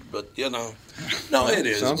life. plummeted, but, you know. No, it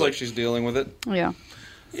is. Sounds like she's dealing with it. Yeah.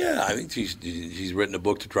 Yeah, I think she's written a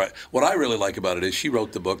book to try. What I really like about it is she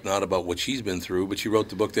wrote the book not about what she's been through, but she wrote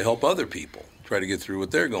the book to help other people try to get through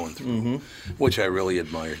what they're going through, which I really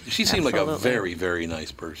admire. She seemed like a very, very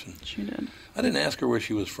nice person. She did. I didn't ask her where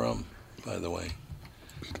she was from, by the way.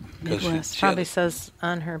 Midwest. Probably says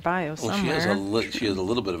on her bio somewhere. She has a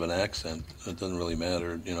little bit of an accent. It doesn't really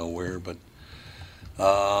matter, where, but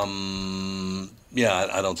yeah,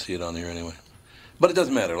 I don't see it on here anyway. But it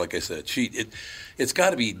doesn't matter. Like I said, it's got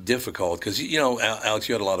to be difficult because Alex,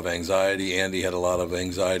 you had a lot of anxiety. Andy had a lot of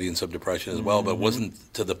anxiety and some depression as well, but it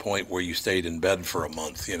wasn't to the point where you stayed in bed for a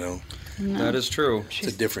month. No. That is true.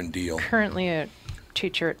 It's a different deal. Currently a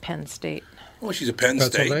teacher at Penn State. Well, she's at Penn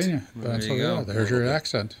State. Pennsylvania. There's your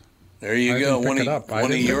accent. There you go. One of your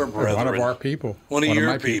brethren. One of our people. One of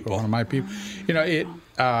your people. One of my people. You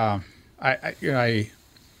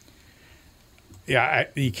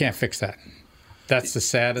can't fix that. That's the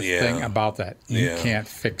saddest thing about that. You can't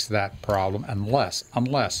fix that problem unless,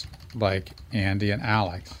 like Andy and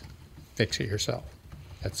Alex, fix it yourself.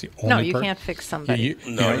 That's the only. No, you can't fix somebody.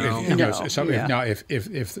 Now,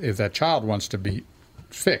 if that child wants to be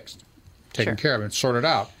fixed, taken care of, and sorted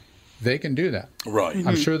out, they can do that. Right.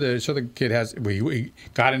 I'm sure the kid has. We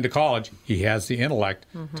got into college. He has the intellect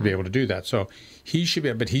to be able to do that. So he should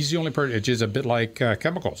be. But he's the only person. It's just a bit like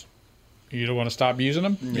chemicals. You don't want to stop using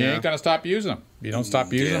them. You ain't gonna stop using them. You don't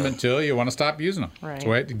stop using them until you want to stop using them. Right.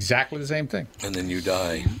 So it's exactly the same thing. And then you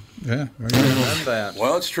die. Yeah.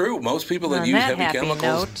 Well, it's true. Most people that use heavy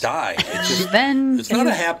chemicals die. It's not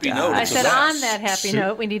a happy note. I said on that happy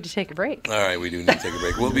note, we need to take a break. All right, we do need to take a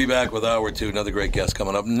break. We'll be back with hour two. Another great guest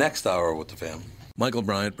coming up next hour with the fam. Michael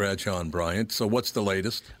Bryant, Bradshaw and Bryant. So what's the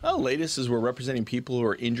latest? The latest is we're representing people who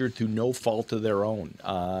are injured through no fault of their own.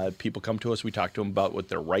 People come to us. We talk to them about what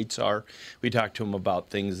their rights are. We talk to them about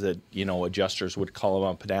things that, adjusters would call them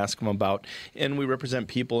up and ask them about. And we represent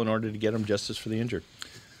people in order to get them justice for the injured.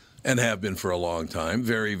 And have been for a long time.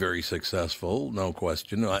 Very, very successful, no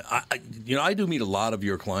question. I do meet a lot of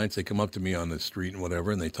your clients. They come up to me on the street and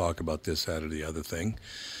whatever, and they talk about this, that, or the other thing.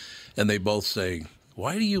 And they both say,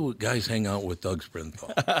 why do you guys hang out with Doug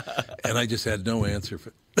Sprinthal? And I just had no answer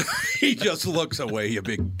for it. He just looks away, you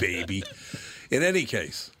big baby. In any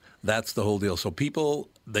case, that's the whole deal. So people,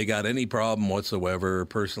 they got any problem whatsoever,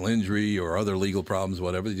 personal injury or other legal problems,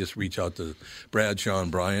 whatever, they just reach out to Bradshaw and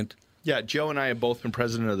Bryant. Yeah, Joe and I have both been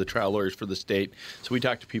president of the trial lawyers for the state, so we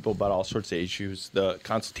talk to people about all sorts of issues. The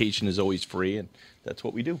consultation is always free, and that's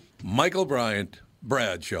what we do. Michael Bryant,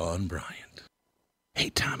 Bradshaw and Bryant. Hey,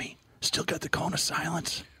 Tommy. Still got the cone of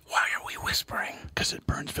silence? Why are we whispering? Because at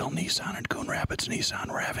Burnsville Nissan and Coon Rapids Nissan,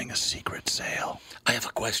 we're having a secret sale. I have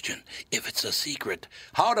a question. If it's a secret,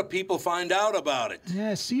 how do people find out about it? Yeah,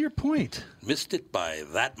 I see your point. Missed it by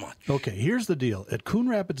that much. Okay, here's the deal. At Coon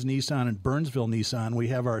Rapids Nissan and Burnsville Nissan, we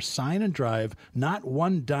have our sign and drive, not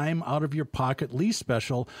one dime out of your pocket lease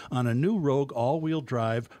special on a new Rogue all-wheel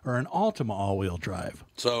drive or an Altima all-wheel drive.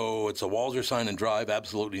 So it's a Walzer sign and drive,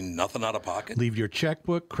 absolutely nothing out of pocket? Leave your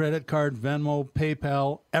checkbook, credit card, Venmo,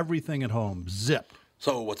 PayPal, everything at home. Zip.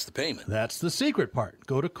 So what's the payment? That's the secret part.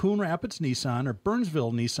 Go to Coon Rapids Nissan or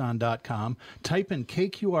BurnsvilleNissan.com, type in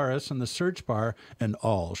KQRS in the search bar, and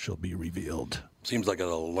all shall be revealed. Seems like a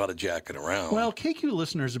lot of jacking around. Well, KQ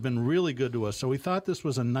listeners have been really good to us, so we thought this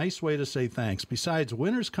was a nice way to say thanks. Besides,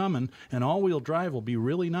 winter's coming, and all-wheel drive will be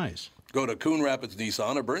really nice. Go to Coon Rapids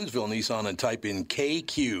Nissan or Burnsville Nissan and type in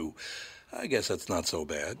KQ. I guess that's not so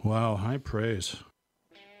bad. Wow, high praise.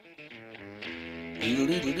 I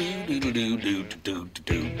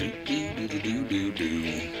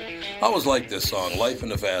always like this song, Life in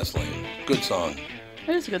the Fast Lane. Good song.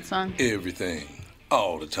 It is a good song. Everything,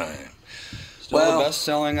 all the time. Still the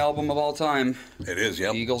best-selling album of all time. It is,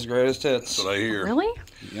 yep. Eagles' Greatest Hits. That's what I hear. Really?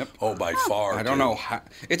 Yep. Oh, by far. I don't know how.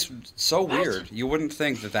 It's so weird. You wouldn't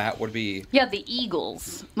think that would be. Yeah, the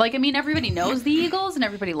Eagles. Everybody knows the Eagles and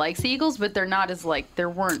everybody likes the Eagles, but they're not as there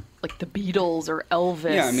weren't the Beatles or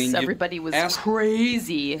Elvis. Yeah, everybody was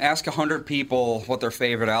crazy. Ask 100 people what their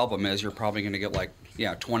favorite album is. You're probably going to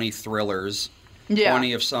get 20 Thrillers,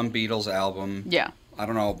 20 of some Beatles album. Yeah. I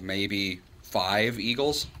don't know, maybe 5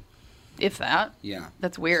 Eagles. If that. Yeah.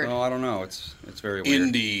 That's weird. So I don't know. It's very weird.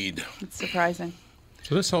 Indeed. It's surprising.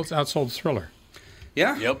 So this outsold Thriller.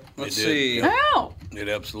 Yeah. Yep. Let's see. Yep. Oh. It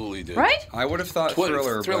absolutely did. Right? I would have thought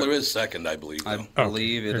Thriller. Thriller is second, I believe. I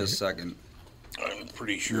believe it is second. I'm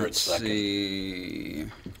pretty sure it's second. Let's see.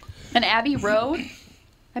 And Abbey Road?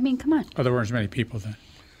 Come on. Oh, there weren't as many people then.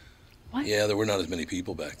 What? Yeah, there were not as many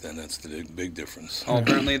people back then. That's the big difference. Oh,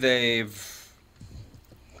 apparently they've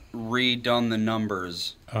redone the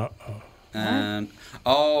numbers. Uh-oh. And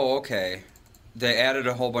okay. They added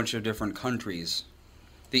a whole bunch of different countries.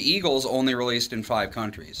 The Eagles only released in 5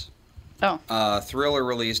 countries. Oh. Thriller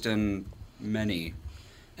released in many,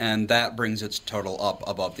 and that brings its total up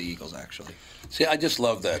above the Eagles, actually. See, I just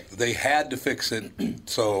love that. They had to fix it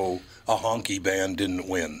so a honky band didn't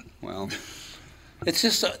win. Well, it's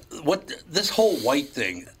just this whole white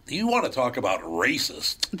thing. You want to talk about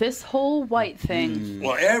racist? This whole white thing.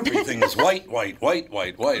 Well, everything is white. My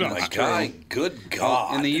God, good God.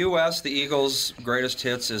 Well, in the U.S., the Eagles' greatest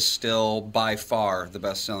hits is still by far the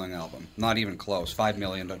best-selling album. Not even close. 5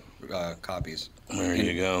 million copies. There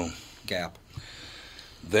you go. Gap.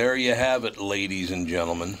 There you have it, ladies and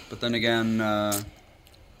gentlemen. But then again,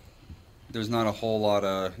 there's not a whole lot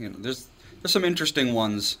of There's some interesting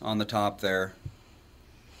ones on the top there.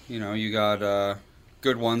 You got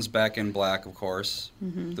good ones, Back in Black, of course.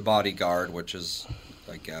 Mm-hmm. The Bodyguard, which is,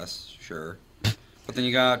 I guess, sure. But then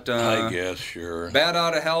you got I guess, sure. Bad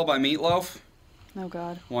Outta Hell by Meatloaf. Oh,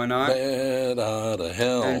 God. Why not? Bad Outta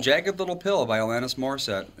Hell. And Jagged Little Pill by Alanis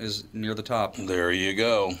Morissette is near the top. There you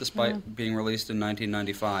go. Despite being released in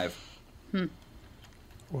 1995.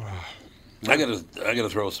 Wow. I gotta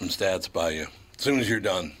throw some stats by you. As soon as you're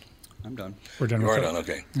done. I'm done. We're done. You with are that. done,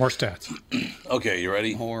 okay. More stats. Okay, you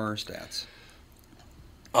ready? More stats.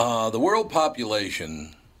 The world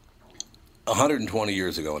population 120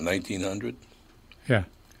 years ago, in 1900, Yeah.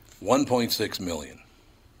 1.6 million.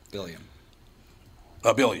 Billion.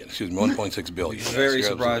 A billion, excuse me, 1.6 billion. Very Yes,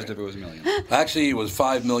 you're surprised absolutely if it was million. Actually, it was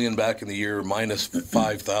 5 million back in the year minus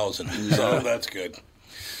 5,000. So that's good.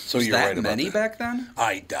 So Was you're that right about many that. back then?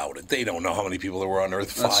 I doubt it. They don't know how many people there were on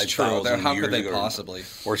Earth That's true. 5,000 years ago. How could they possibly?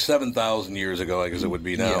 Or 7,000 years ago, I guess it would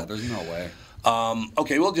be now. Yeah, there's no way.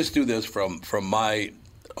 Okay, we'll just do this from my...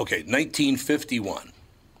 Okay, 1951.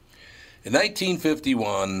 In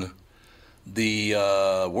 1951, the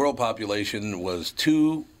world population was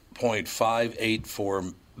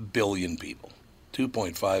 2.584 billion people.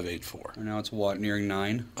 2.584. And now it's what, nearing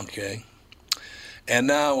 9? Okay. And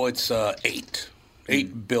now it's 8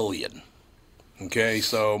 billion. Okay,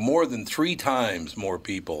 so more than 3 times more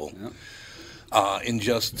people in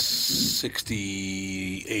just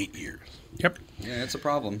 68 years. Yep. Yeah, it's a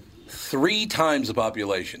problem. 3 times the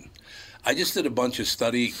population. I just did a bunch of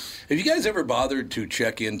study. Have you guys ever bothered to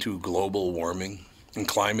check into global warming and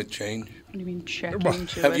climate change? What do you mean check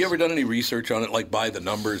into Have it? you ever done any research on it, like by the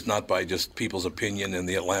numbers, not by just people's opinion in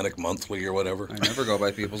the Atlantic Monthly or whatever? I never go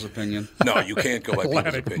by people's opinion. No, you can't go by people's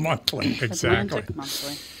Atlantic opinion. Monthly, exactly. Atlantic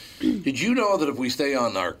Monthly. Did you know that if we stay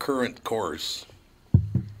on our current course,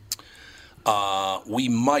 we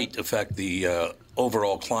might affect the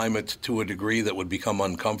overall climate to a degree that would become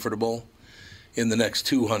uncomfortable in the next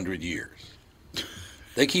 200 years?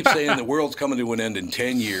 They keep saying the world's coming to an end in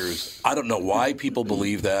 10 years. I don't know why people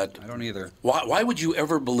believe that. I don't either. Why would you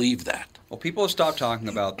ever believe that? Well, people have stopped talking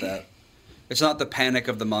about that. It's not the panic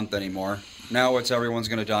of the month anymore. Now it's everyone's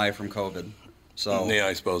going to die from COVID. So Yeah,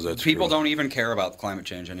 I suppose that's people true. don't even care about climate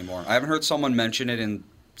change anymore. I haven't heard someone mention it in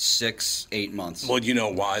 6-8 months. Well, do you know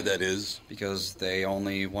why that is? Because they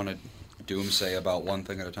only want to doomsay about one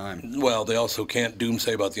thing at a time. Well, they also can't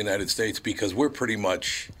doomsay about the United States because we're pretty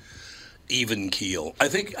much even keel. I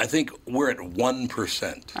think we're at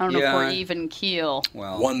 1%. I don't know if Yeah. we're even keel.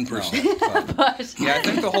 Well, 1%. no, but- But yeah, I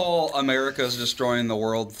think the whole America's destroying the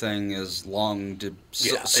world thing is long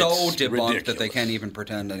Yeah, so it's debunked that they ridiculous. can't even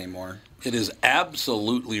pretend anymore. It is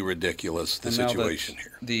absolutely ridiculous, the And now that situation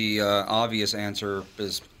here. The obvious answer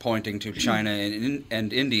is pointing to China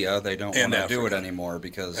and India. They don't And want to do it Africa. anymore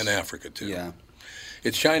because And Africa, too. Yeah,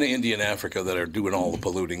 It's China, India, and Africa that are doing all the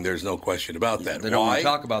polluting. There's no question about that. they don't want Why? to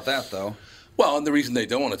talk about that though. Well, and the reason they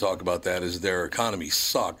don't want to talk about that is their economies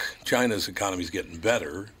suck. China's economy's getting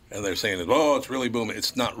better, and they're saying that, oh, it's really booming.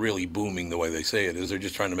 It's not really booming the way they say it is. They're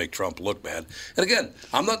just trying to make Trump look bad. And again,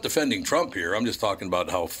 I'm not defending Trump here. I'm just talking about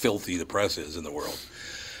how filthy the press is in the world.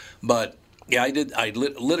 But yeah,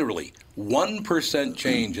 literally 1%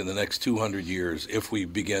 change in the next 200 years if we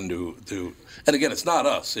begin to. And again, it's not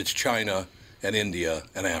us. It's China and India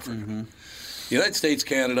and Africa. Mm-hmm. The United States,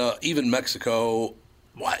 Canada, even Mexico.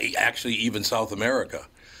 Why, actually, even South America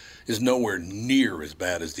is nowhere near as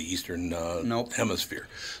bad as the Eastern Hemisphere.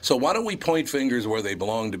 So why don't we point fingers where they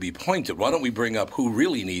belong to be pointed? Why don't we bring up who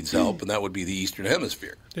really needs help, and that would be the Eastern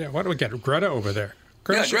Hemisphere. Yeah, why don't we get Greta over there?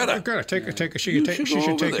 Yeah, Greta. She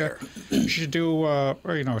should do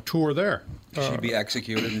a tour there. She'd be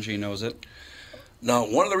executed, and she knows it. Now,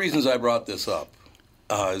 one of the reasons I brought this up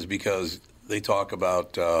is because they talk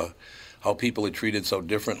about how people are treated so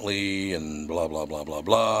differently and blah, blah, blah, blah,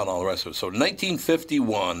 blah, and all the rest of it. So in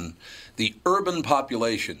 1951, the urban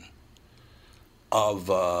population of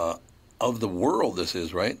the world, this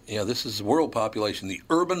is, right? Yeah, this is world population. The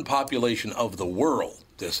urban population of the world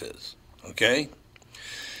this is, okay?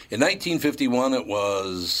 In 1951, it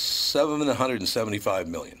was 775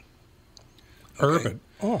 million. Okay? Urban.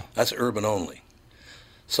 Oh. That's urban only.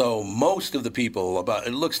 So most of the people,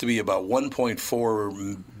 it looks to be about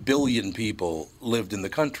 1.4 billion people lived in the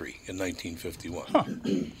country in 1951. Huh.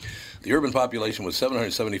 The urban population was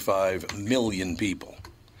 775 million people.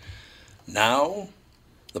 Now,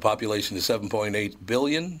 the population is 7.8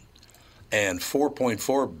 billion, and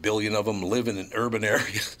 4.4 billion of them live in urban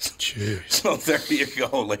areas. Jeez. So there you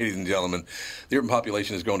go, ladies and gentlemen. The urban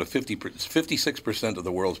population has grown to 56% of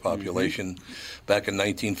the world's population. Mm-hmm. Back in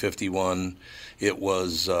 1951, it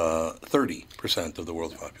was 30% of the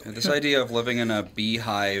world's population. And this idea of living in a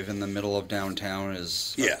beehive in the middle of downtown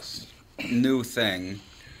is a new thing.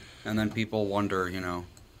 And then people wonder,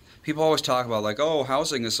 people always talk about like, oh,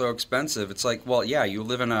 housing is so expensive. It's like, well, yeah, you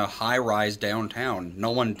live in a high-rise downtown.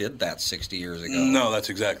 No one did that 60 years ago. No, that's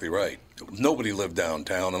exactly right. Nobody lived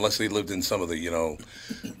downtown unless they lived in some of the,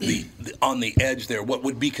 the on the edge there, what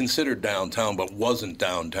would be considered downtown but wasn't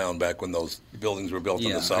downtown back when those buildings were built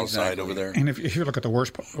on the south side over there. And if you look at the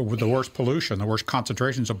worst pollution, the worst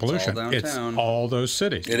concentrations of pollution, it's all those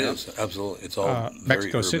cities. It is, absolutely. It's all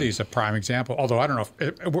Mexico City is a prime example, although I don't know,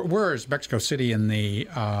 where is Mexico City in the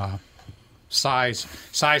size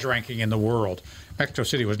ranking in the world? Mexico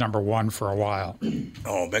City was number one for a while.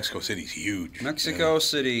 Oh, Mexico City's huge. Mexico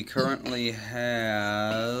City currently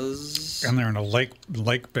has... And they're in a lake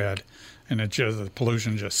bed, and the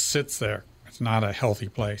pollution just sits there. It's not a healthy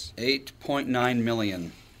place. 8.9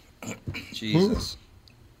 million. Jesus.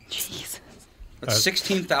 That's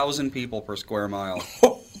 16,000 people per square mile.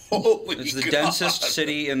 It's the densest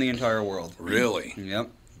city in the entire world. Really?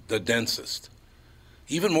 Yep. The densest.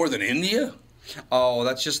 Even more than India? Oh,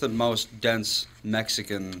 that's just the most dense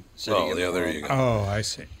Mexican city. Oh, yeah, there you go. Oh, I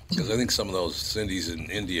see. Because I think some of those cities in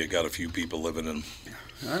India got a few people living in them.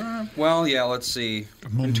 I don't know. Well, yeah, let's see.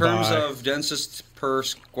 Mumbai. In terms of densest per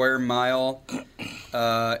square mile,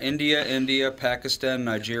 India, Pakistan,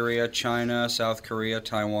 Nigeria, China, South Korea,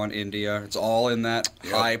 Taiwan, India. It's all in that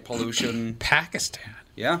high pollution. Pakistan?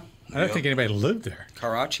 Yeah. I don't think anybody lived there.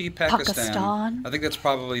 Karachi, Pakistan. I think that's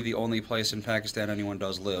probably the only place in Pakistan anyone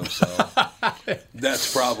does live. So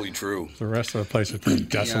that's probably true. The rest of the place is pretty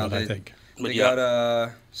desolate, I think. They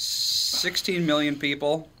got 16 million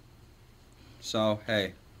people. So,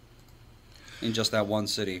 hey, in just that one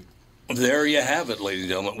city. There you have it, ladies and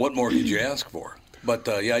gentlemen. What more could you ask for? But,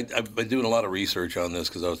 I've been doing a lot of research on this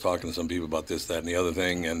because I was talking to some people about this, that, and the other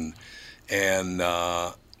thing. And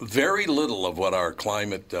very little of what our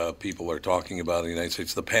climate people are talking about in the United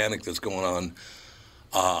States, the panic that's going on,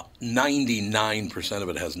 99% of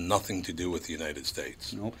it has nothing to do with the United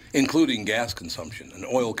States, including gas consumption and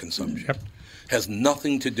oil consumption. Yep. Has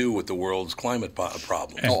nothing to do with the world's climate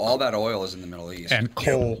problems. All that oil is in the Middle East. And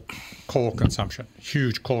coal consumption,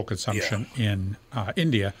 huge coal consumption in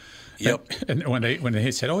India. Yep. And when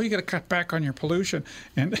they said, "Oh, you got to cut back on your pollution,"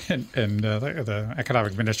 and the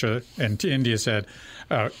economic minister in India said,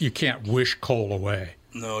 "You can't wish coal away."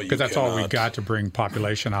 No, you because that's cannot. all we got to bring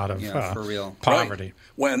population out of for real. poverty. Right.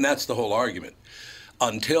 Well, and that's the whole argument.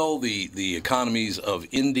 Until the economies of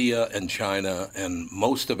India and China and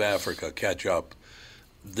most of Africa catch up,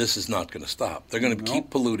 this is not going to stop. They're going to keep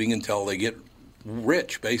polluting until they get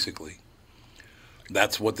rich, basically.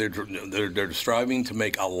 That's what they're striving to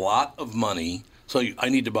make a lot of money. So I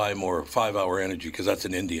need to buy more 5-hour energy because that's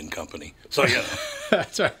an Indian company. So yeah,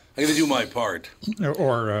 That's right. I'm going to do my part.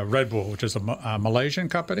 Or Red Bull, which is a Malaysian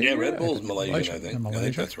company. Yeah, Red Bull's Malaysian, I think. I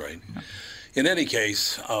think that's right. Yeah. In any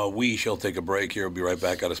case, we shall take a break here. We'll be right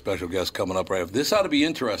back. Got a special guest coming up right after. This ought to be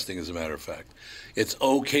interesting, as a matter of fact. It's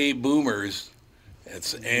OK Boomers.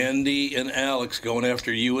 It's Andy and Alex going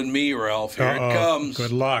after you and me, Ralph. Here it comes.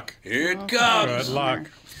 Good luck. Here it comes. Good luck.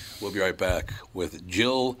 We'll be right back with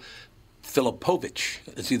Jill Filipovich.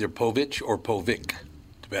 It's either Povich or Povic.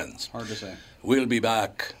 Depends. Hard to say. We'll be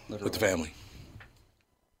back with the family.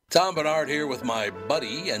 Tom Bernard here with my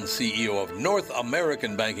buddy and CEO of North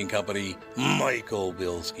American Banking Company, Michael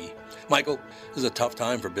Bilski. Michael, this is a tough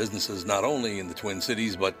time for businesses not only in the Twin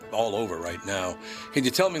Cities but all over right now. Can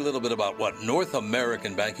you tell me a little bit about what North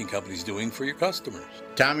American Banking Company is doing for your customers?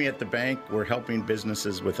 Tommy, at the bank, we're helping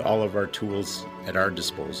businesses with all of our tools at our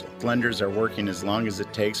disposal. Lenders are working as long as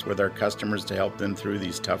it takes with our customers to help them through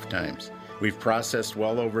these tough times. We've processed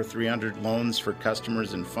well over 300 loans for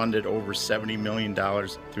customers and funded over $70 million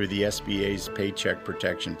through the SBA's Paycheck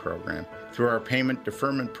Protection Program. Through our payment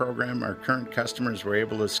deferment program, our current customers were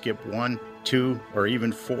able to skip 1, 2, or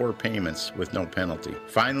even 4 payments with no penalty.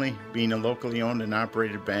 Finally, being a locally owned and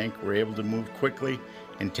operated bank, we're able to move quickly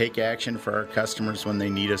and take action for our customers when they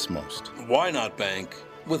need us most. Why not bank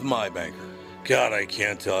with my banker. God, I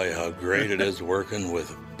can't tell you how great it is working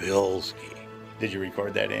with Bilski. Did you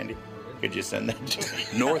record that, Andy? Could you send that to me?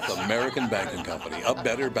 North American Banking Company, a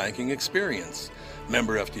better banking experience.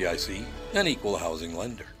 Member FDIC, an equal housing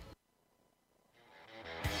lender.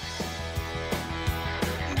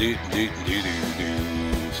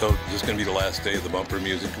 So, is this going to be the last day of the bumper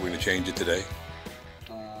music? We're going to change it today?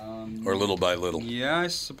 Or little by little? Yeah, I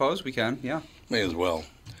suppose we can, yeah. May as well.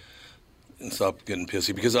 And stop getting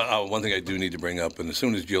pissy. Because one thing I do need to bring up, and as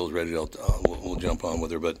soon as Jill's ready, we'll jump on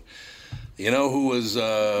with her. But you know who was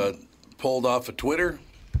pulled off of Twitter?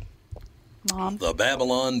 Mom. The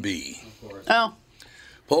Babylon Bee. Oh.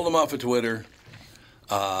 Pulled him off of Twitter.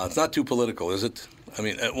 It's not too political, is it? I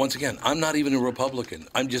mean, once again, I'm not even a Republican.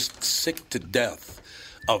 I'm just sick to death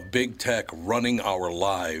of big tech running our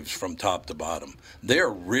lives from top to bottom.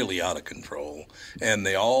 They're really out of control, and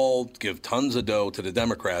they all give tons of dough to the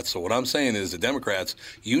Democrats. So what I'm saying is the Democrats,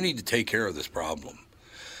 you need to take care of this problem.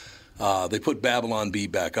 They put Babylon Bee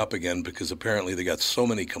back up again because apparently they got so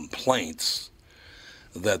many complaints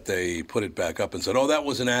that they put it back up and said, oh, that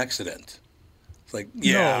was an accident. It's like,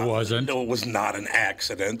 yeah. No, it wasn't. No, it was not an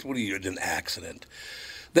accident. What are you, an accident?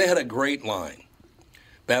 They had a great line.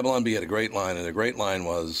 Babylon Bee had a great line, and the great line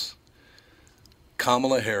was,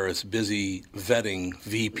 Kamala Harris busy vetting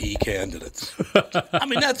VP candidates. I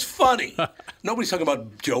mean, that's funny. Nobody's talking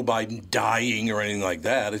about Joe Biden dying or anything like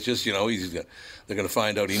that. It's just, they're going to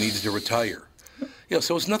find out he needs to retire.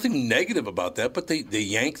 So it's nothing negative about that, but they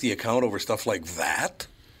yank the account over stuff like that.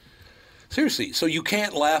 Seriously, so you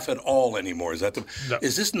can't laugh at all anymore. Is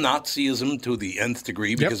this Nazism to the nth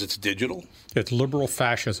degree because it's digital? It's liberal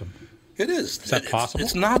fascism. It is. Is that possible?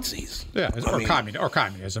 It's Nazis. Yeah, or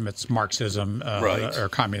communism. It's Marxism, right. Or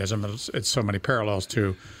communism. It's so many parallels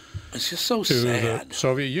to. It's just so sad. The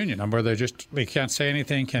Soviet Union, where they can't say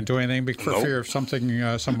anything, can't do anything for fear of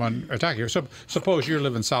something, someone attacking you. So, suppose you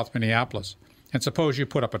live in South Minneapolis, and suppose you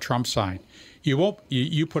put up a Trump sign. You won't.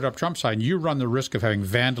 You put up Trump sign. You run the risk of having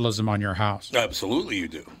vandalism on your house. Absolutely, you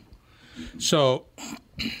do. So,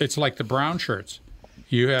 it's like the brown shirts.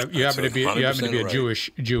 You happen to be a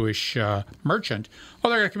Jewish merchant. Oh,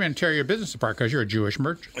 they're going to come in and tear your business apart because you're a Jewish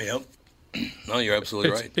merchant. Yep. No, you're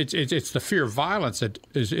absolutely right. It's the fear of violence that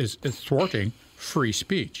is thwarting free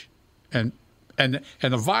speech, and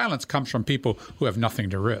the violence comes from people who have nothing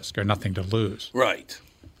to risk or nothing to lose. Right.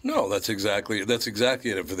 No, that's exactly it.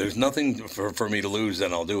 If there's nothing for me to lose,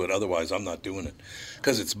 then I'll do it. Otherwise, I'm not doing it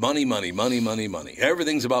because it's money, money, money, money, money.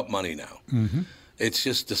 Everything's about money now. Mm-hmm. It's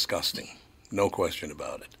just disgusting. No question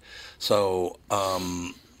about it. So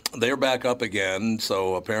they're back up again.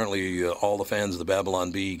 So apparently all the fans of the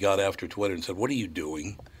Babylon Bee got after Twitter and said, what are you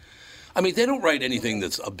doing? I mean, they don't write anything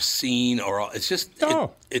that's obscene or it's just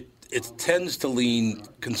it tends to lean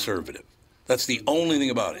conservative. That's the only thing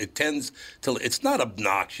about it. It tends to. It's not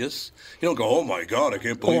obnoxious. You don't go, oh my God, I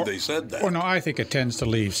can't believe they said that. Or no, I think it tends to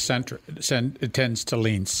lean centrist.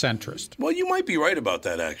 Well, you might be right about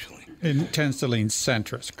that actually. It tends to lean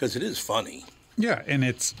centrist because it is funny. Yeah, and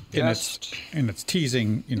it's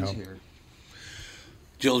teasing.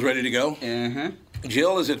 Jill's ready to go. Uh-huh.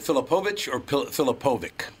 Jill, is it Filipovich or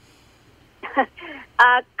Filipovic?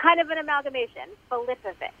 Kind of an amalgamation.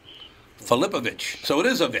 Filipovich. So it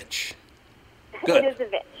is a Vich. Good. It is a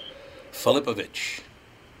Vich. Filipovich.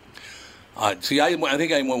 See, I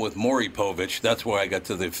think I went with Maury Povich. That's where I got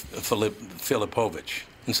to the Filipovich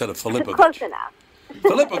instead of Filipovich. Close enough.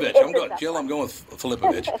 Filipovich. Jill, I'm going with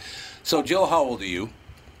Filipovich. So, Jill, how old are you?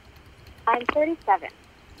 I'm 37.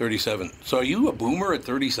 37. So are you a boomer at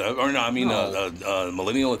 37? Or no, I mean a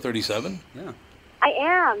millennial at 37? Yeah. I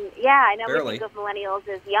am. Yeah, I know Barely. we think of millennials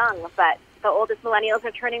as young, but the oldest millennials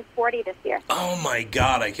are turning 40 this year. Oh, my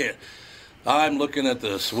God, I can't. I'm looking at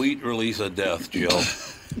the sweet release of death, Jill.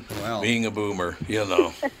 Well. Being a boomer, they're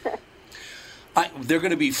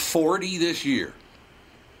going to be 40 this year.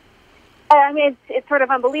 I mean, it's sort of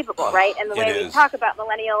unbelievable, right? And the way we talk about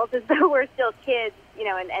millennials as though we're still kids,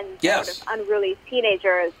 and yes. sort of unruly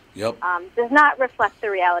teenagers, yep. Does not reflect the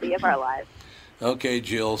reality of our lives. Okay,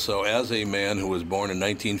 Jill, so as a man who was born in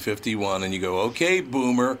 1951, and you go, okay,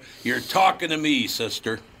 boomer, you're talking to me,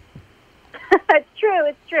 sister. It's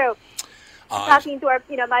true. Talking to our,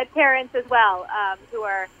 my parents as well, who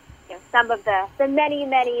are some of the many,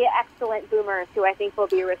 many excellent boomers who I think will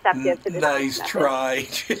be receptive to this. Nice try,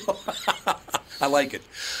 Jill. I like it.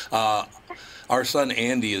 Our son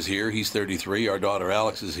Andy is here. He's 33. Our daughter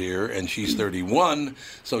Alex is here, and she's 31.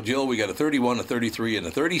 So, Jill, we got a 31, a 33, and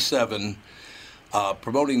a 37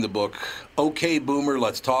 promoting the book, Okay, Boomer,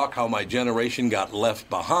 Let's Talk, How My Generation Got Left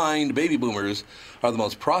Behind. Baby boomers are the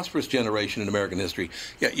most prosperous generation in American history.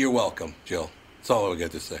 Yeah, you're welcome, Jill. That's all I get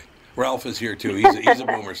to say. Ralph is here, too. He's a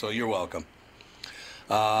boomer, so you're welcome.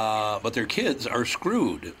 But their kids are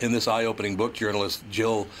screwed. In this eye-opening book, journalist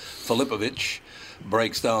Jill Filipovich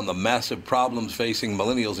breaks down the massive problems facing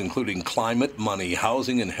millennials, including climate, money,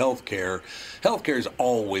 housing, and health care. Health care has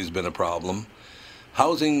always been a problem.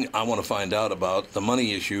 Housing, I want to find out about. The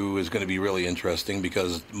money issue is going to be really interesting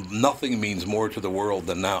because nothing means more to the world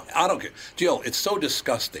than now. I don't care. Jill, it's so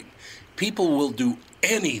disgusting. People will do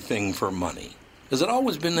anything for money. Has it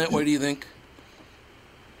always been that way, do you think?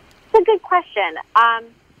 It's a good question. I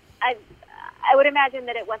would imagine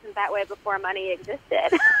that it wasn't that way before money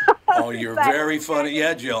existed. Oh, you're very funny.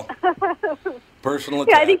 Yeah, Jill. Personal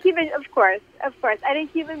attack. Yeah, I think of course. I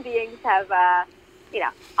think human beings have,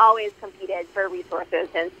 always competed for resources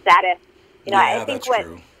and status. I think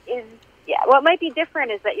what might be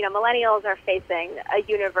different is that, millennials are facing a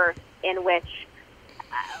universe in which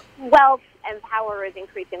wealth and power is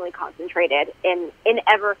increasingly concentrated in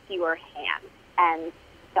ever fewer hands. And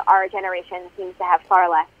our generation seems to have far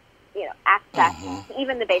less, access to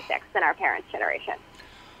even the basics than our parents' generation.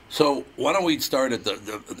 So why don't we start at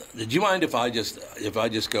did you mind if I just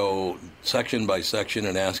go section by section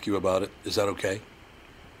and ask you about it? Is that okay?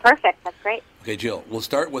 Perfect. That's great. Okay, Jill, we'll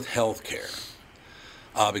start with health care.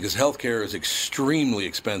 Because health care is extremely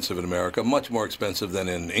expensive in America, much more expensive than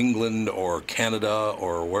in England or Canada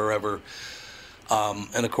or wherever.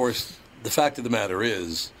 And, of course, the fact of the matter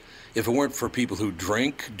is, if it weren't for people who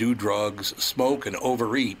drink, do drugs, smoke, and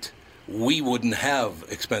overeat, we wouldn't have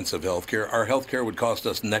expensive health care. Our health care would cost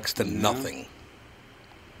us next to nothing.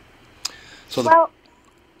 So,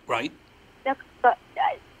 right?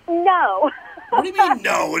 No. What do you mean,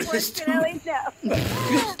 no? It is too... No.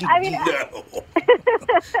 I mean, no.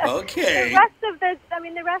 Okay.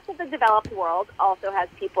 The rest of the developed world also has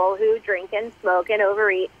people who drink and smoke and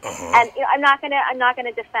overeat. And I'm not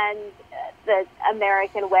gonna defend the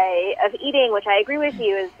American way of eating, which I agree with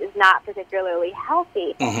you is not particularly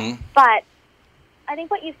healthy. But I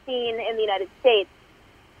think what you've seen in the United States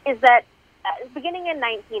is that beginning in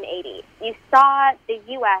 1980, you saw the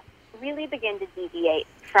U.S. really begin to deviate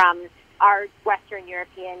from our Western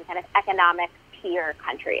European kind of economic peer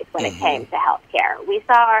countries when it came to healthcare. We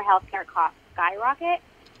saw our healthcare costs skyrocket,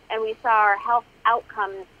 and we saw our health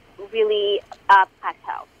outcomes really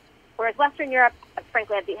plateau. Whereas Western Europe,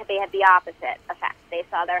 frankly, they had the opposite effect. They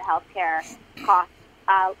saw their healthcare costs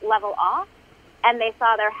level off, and they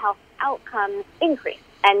saw their health outcomes increase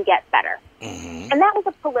and get better. And that was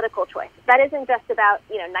a political choice. That isn't just about,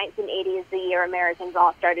 1980 is the year Americans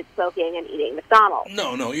all started smoking and eating McDonald's.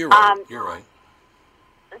 No, you're right. You're right.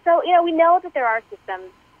 So, we know that there are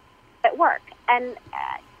systems that work. And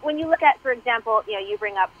when you look at, for example, you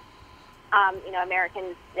bring up,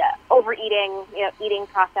 Americans overeating, eating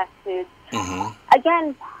processed foods.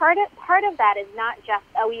 Again, part of that is not just,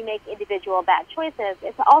 we make individual bad choices.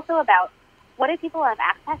 It's also about what do people have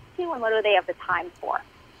access to and what do they have the time for.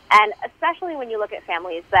 And especially when you look at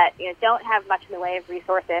families that don't have much in the way of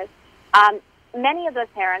resources, many of those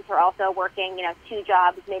parents are also working 2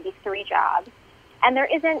 jobs, maybe 3 jobs, and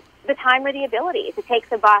there isn't the time or the ability to take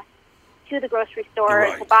the bus to the grocery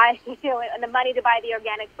store to buy and the money to buy the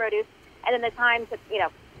organic produce, and then the time to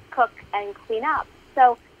cook and clean up.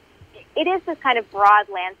 So it is this kind of broad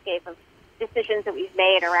landscape of decisions that we've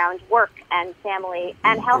made around work and family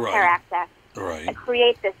and healthcare access. And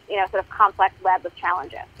create this, sort of complex web of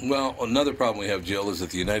challenges. Well, another problem we have, Jill, is that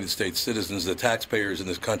the United States citizens, the taxpayers in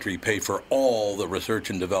this country, pay for all the research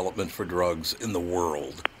and development for drugs in the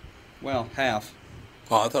world. Well, half.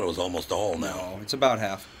 Oh, I thought it was almost all now. No, it's about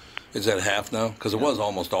half. Is that half now? Because it was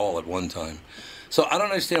almost all at one time. So I don't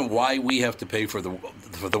understand why we have to pay for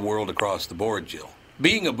the world across the board, Jill.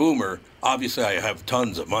 Being a boomer, obviously I have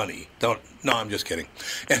tons of money. No, I'm just kidding.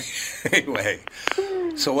 Anyway,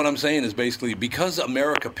 so what I'm saying is basically because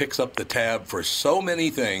America picks up the tab for so many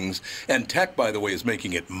things, and tech, by the way, is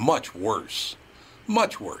making it much worse,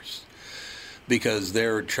 because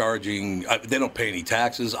they're charging, they don't pay any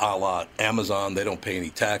taxes, a la Amazon. They don't pay any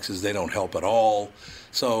taxes. They don't help at all.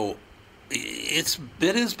 So it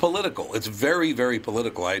is political. It's very, very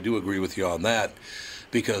political. I do agree with you on that.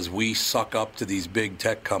 Because we suck up to these big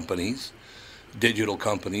tech companies, digital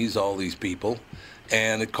companies, all these people,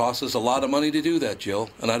 and it costs us a lot of money to do that, Jill.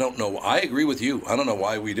 And I don't know. I agree with you. I don't know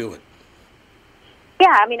why we do it.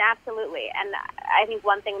 Yeah, absolutely. And I think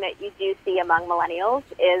one thing that you do see among millennials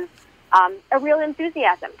is a real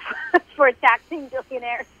enthusiasm for taxing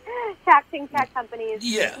billionaires, taxing tech companies,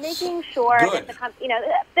 making sure that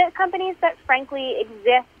the companies that frankly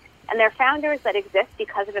exist and they're founders that exist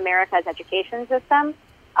because of America's education system,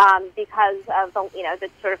 because of the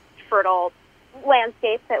sort of fertile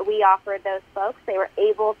landscape that we offered those folks. They were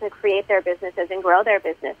able to create their businesses and grow their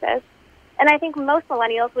businesses. And I think most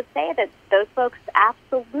millennials would say that those folks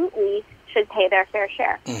absolutely should pay their fair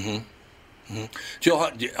share. Mm-hmm. Mm-hmm. Jill,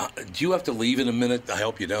 do you have to leave in a minute? I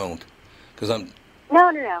hope you don't, because I'm.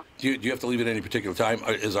 No. Do you have to leave at any particular time?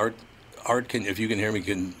 Is Art? If you can hear me,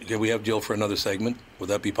 can we have Jill for another segment? Would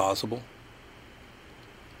that be possible?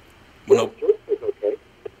 Well, no.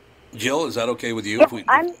 Jill, is that okay with you?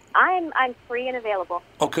 Yes, I'm free and available.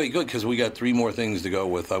 Okay, good, because we got 3 more things to go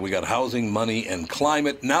with. We got housing, money, and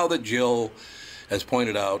climate. Now that Jill has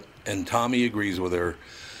pointed out, and Tommy agrees with her,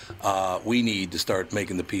 we need to start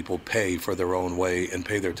making the people pay for their own way and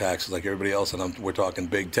pay their taxes like everybody else, and we're talking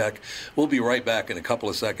big tech. We'll be right back in a couple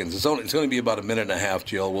of seconds. It's going to be about a minute and a half,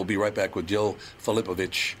 Jill. We'll be right back with Jill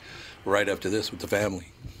Filipovich right after this with the family.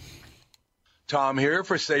 Tom here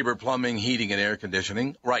for Sabre Plumbing, Heating, and Air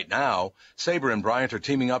Conditioning. Right now, Sabre and Bryant are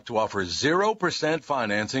teaming up to offer 0%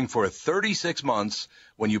 financing for 36 months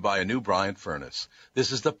when you buy a new Bryant furnace.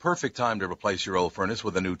 This is the perfect time to replace your old furnace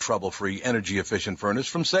with a new trouble-free, energy-efficient furnace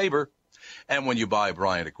from Sabre. And when you buy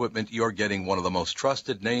Bryant equipment, you're getting one of the most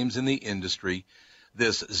trusted names in the industry.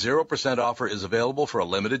 This 0% offer is available for a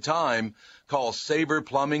limited time. Call Sabre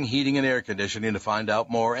Plumbing, Heating, and Air Conditioning to find out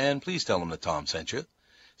more, and please tell them that Tom sent you.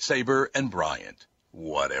 Sabre and Bryant,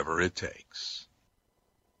 whatever it takes.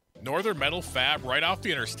 Northern Metal Fab, right off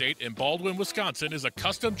the interstate in Baldwin, Wisconsin, is a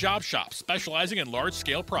custom job shop specializing in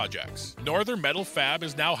large-scale projects. Northern Metal Fab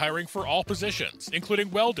is now hiring for all positions,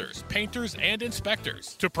 including welders, painters, and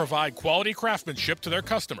inspectors, to provide quality craftsmanship to their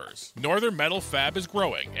customers. Northern Metal Fab is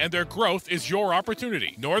growing, and their growth is your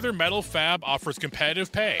opportunity. Northern Metal Fab offers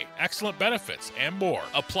competitive pay, excellent benefits, and more.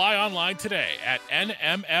 Apply online today at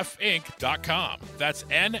nmfinc.com. That's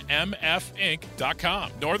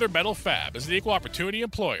nmfinc.com. Northern Metal Fab is an equal opportunity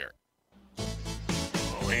employer.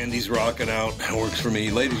 Andy's rocking out. Works for me.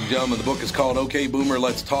 Ladies and gentlemen, the book is called Okay, Boomer,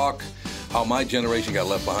 Let's Talk. How My Generation Got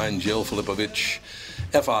Left Behind. Jill Filipovich.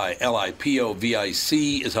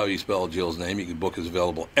 Filipovic is how you spell Jill's name. The book is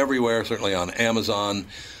available everywhere, certainly on Amazon.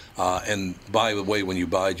 And by the way, when you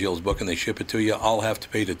buy Jill's book and they ship it to you, I'll have to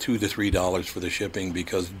pay the $2 to $3 for the shipping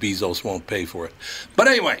because Bezos won't pay for it. But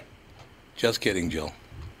anyway, just kidding, Jill.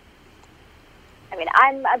 I mean,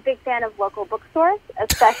 I'm a big fan of local bookstores,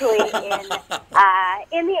 especially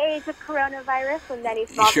in the age of coronavirus when many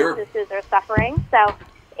small businesses are suffering. So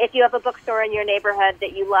if you have a bookstore in your neighborhood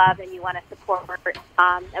that you love and you want to support,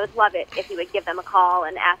 I would love it if you would give them a call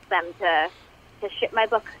and ask them to ship my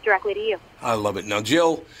books directly to you. I love it. Now,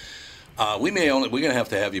 Jill, we're going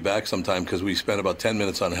to have you back sometime because we spent about 10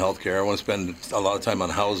 minutes on healthcare. I want to spend a lot of time on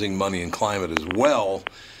housing, money, and climate as well.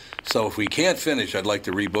 So if we can't finish, I'd like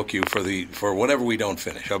to rebook you for whatever we don't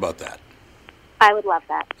finish. How about that? I would love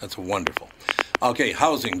that. That's wonderful. Okay,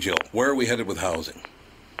 housing, Jill. Where are we headed with housing?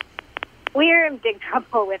 We're in big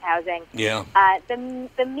trouble with housing. Yeah.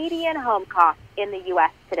 The median home cost in the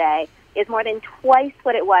U.S. today is more than twice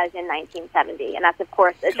what it was in 1970, and that's, of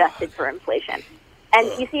course, adjusted for inflation. And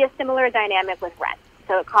you see a similar dynamic with rent.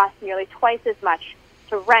 So it costs nearly twice as much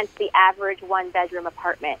to rent the average one-bedroom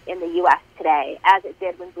apartment in the U.S. today as it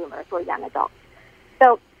did when boomers were young adults.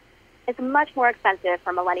 So it's much more expensive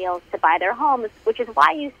for millennials to buy their homes, which is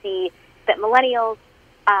why you see that millennials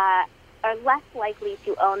are less likely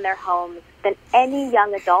to own their homes than any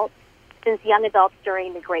young adult since young adults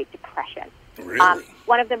during the Great Depression. Really?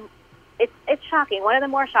 It's shocking. One of the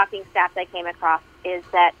more shocking stats I came across is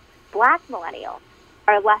that black millennials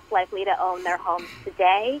are less likely to own their homes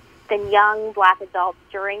today than young black adults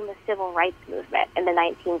during the civil rights movement in the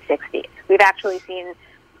 1960s. We've actually seen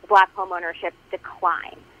black homeownership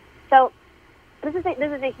decline. So this is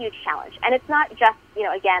a huge challenge. And it's not just,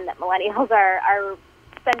 again, that millennials are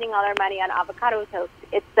spending all their money on avocado toast.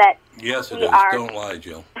 It's that yes, it is. Don't lie,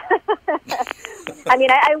 Jill. I mean,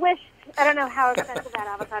 I wish, I don't know how expensive that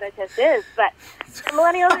avocado toast is, but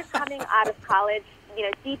millennials are coming out of college,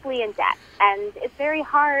 deeply in debt. And it's very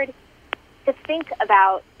hard to think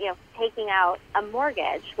about, taking out a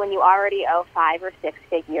mortgage when you already owe 5 or 6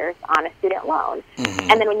 figures on a student loan. Mm-hmm.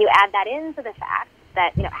 And then when you add that into the fact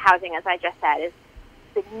that, housing, as I just said, is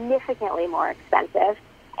significantly more expensive,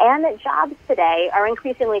 and that jobs today are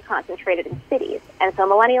increasingly concentrated in cities. And so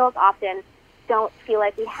millennials often don't feel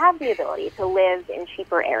like we have the ability to live in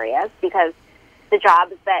cheaper areas because the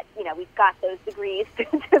jobs that, we've got those degrees to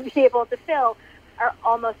be able to fill are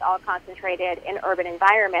almost all concentrated in urban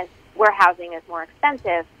environments where housing is more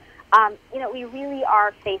expensive. We really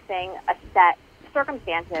are facing a set of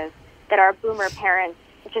circumstances that our boomer parents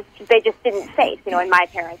just didn't face. And my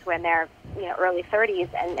parents were in their early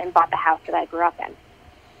 30s and bought the house that I grew up in.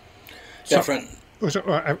 So, friend,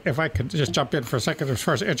 if I could just jump in for a second, as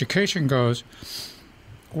far as education goes,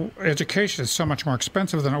 education is so much more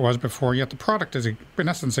expensive than it was before, yet the product is, in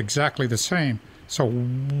essence, exactly the same. So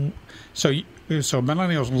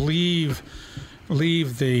millennials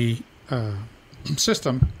leave the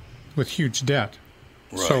system with huge debt.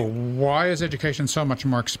 Right. So why is education so much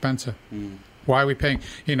more expensive? Why are we paying?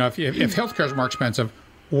 If healthcare is more expensive,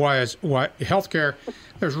 why healthcare?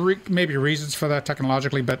 There's maybe reasons for that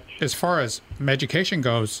technologically, but as far as education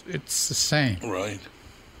goes, it's the same. Right.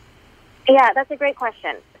 Yeah, that's a great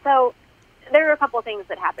question. So there are a couple of things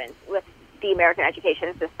that happened with the American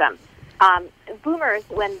education system. Boomers,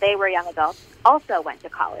 when they were young adults, also went to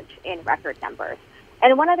college in record numbers.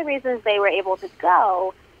 And one of the reasons they were able to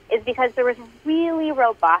go is because there was really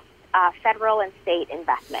robust federal and state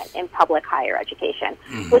investment in public higher education,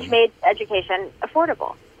 which made education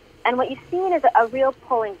affordable. And what you've seen is a real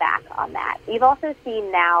pulling back on that. You've also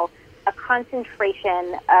seen now a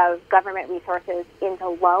concentration of government resources into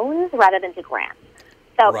loans rather than to grants.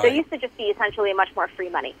 So there used to just be essentially much more free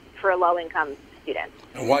money for low-income students.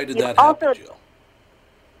 And why did that happen, Jill?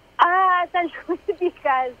 Essentially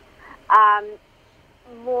because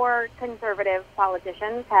more conservative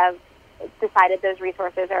politicians have decided those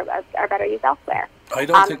resources are better used elsewhere. I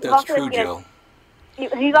don't think that's true, Jill.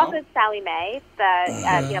 You've also had Sallie Mae,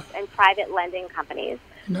 and private lending companies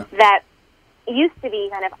that used to be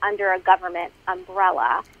kind of under a government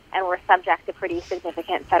umbrella and were subject to pretty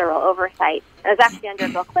significant federal oversight. It was actually under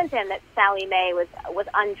Bill Clinton that Sallie Mae was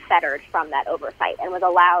unfettered from that oversight and was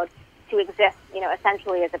allowed to exist,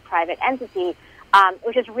 essentially as a private entity,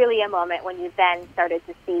 which is really a moment when you then started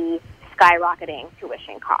to see skyrocketing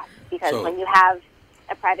tuition costs. Because when you have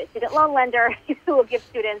a private student loan lender who will give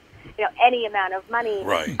students, any amount of money,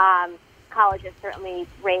 colleges certainly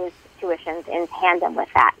raised tuitions in tandem with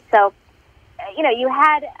that. So, you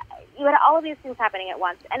had all of these things happening at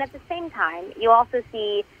once, and at the same time, you also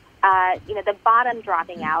see, the bottom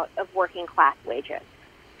dropping out of working class wages.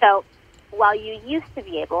 So, while you used to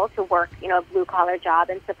be able to work, a blue collar job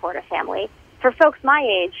and support a family, for folks my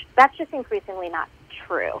age, that's just increasingly not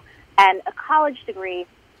true. And a college degree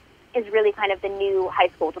is really kind of the new high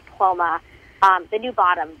school diploma, the new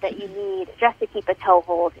bottom that you need just to keep a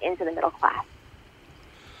toehold into the middle class.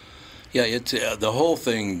 Yeah, it's the whole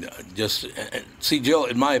thing. See, Jill,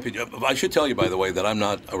 in my opinion, I should tell you, by the way, that I'm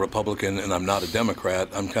not a Republican and I'm not a Democrat.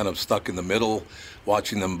 I'm kind of stuck in the middle,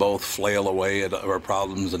 watching them both flail away at our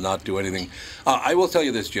problems and not do anything. I will tell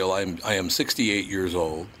you this, Jill. I am 68 years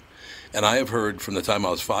old, and I have heard from the time I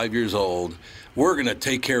was 5 years old, we're going to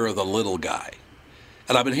take care of the little guy.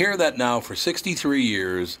 And I've been hearing that now for 63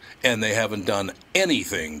 years, and they haven't done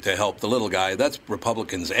anything to help the little guy. That's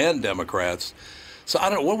Republicans and Democrats. So I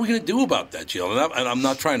don't know, what are we going to do about that, Jill? And I'm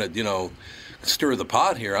not trying to, stir the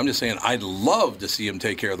pot here. I'm just saying I'd love to see them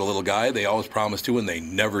take care of the little guy. They always promise to, and they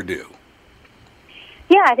never do.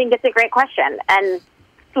 Yeah, I think it's a great question. And,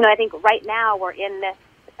 I think right now we're in this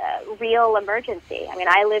real emergency. I mean,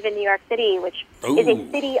 I live in New York City, which is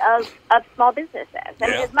a city of small businesses.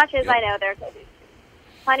 And as much as I know there's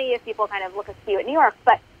plenty of people kind of look askew at New York,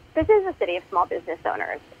 but this is a city of small business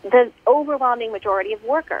owners. The overwhelming majority of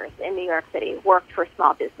workers in New York City worked for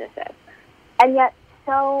small businesses. And yet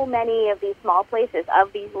so many of these small places,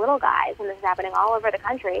 of these little guys, and this is happening all over the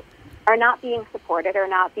country, are not being supported or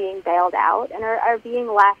not being bailed out and are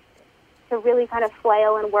being left to really kind of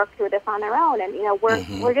flail and work through this on their own. And,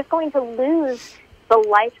 we're just going to lose the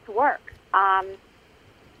life's work of,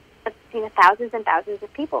 thousands and thousands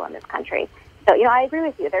of people in this country. So, I agree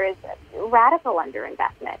with you. There is radical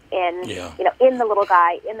underinvestment in, in the little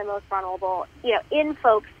guy, in the most vulnerable, in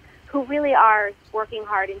folks who really are working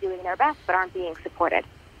hard and doing their best but aren't being supported.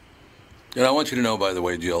 And I want you to know, by the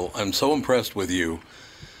way, Jill, I'm so impressed with you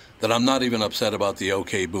that I'm not even upset about the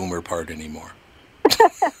OK Boomer part anymore.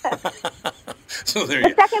 So there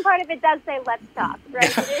the second part of it does say "Let's talk,"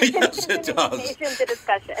 right? Yes, it does. The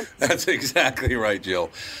discussion. That's exactly right, Jill.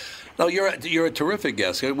 No, you're a terrific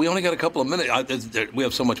guest. We only got a couple of minutes. We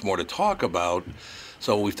have so much more to talk about.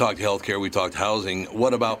 So we've talked healthcare, we've talked housing.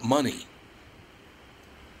 What about money?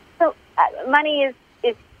 So money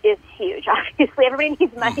is huge. Obviously, everybody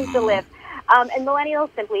needs money to live, and millennials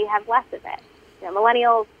simply have less of it.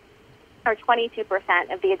 Millennials are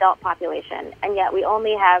 22% of the adult population, and yet we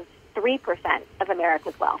only have 3% of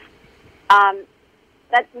America's wealth.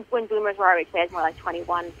 That's when boomers were already paid more like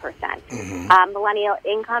 21%. Millennial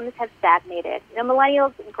incomes have stagnated.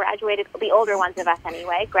 Millennials graduated, the older ones of us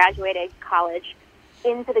anyway, graduated college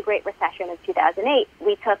into the Great Recession of 2008.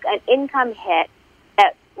 We took an income hit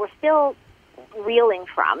that we're still reeling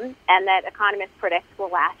from and that economists predict will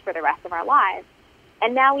last for the rest of our lives.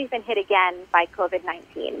 And now we've been hit again by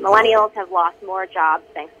COVID-19. Millennials have lost more jobs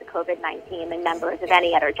thanks to COVID-19 than members of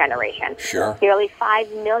any other generation. Sure. Nearly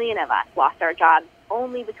 5 million of us lost our jobs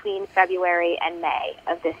only between February and May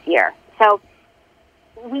of this year. So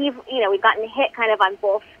we've gotten hit kind of on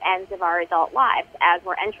both ends of our adult lives as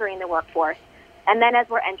we're entering the workforce, and then as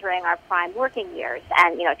we're entering our prime working years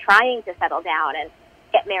and, trying to settle down and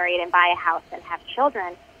get married and buy a house and have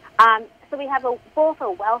children. So we have both a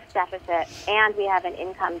wealth deficit and we have an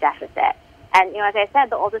income deficit. And, as I said,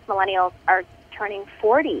 the oldest millennials are turning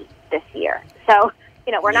 40 this year. So,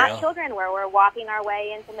 we're not children where we're walking our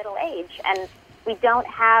way into middle age. And we don't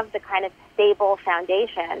have the kind of stable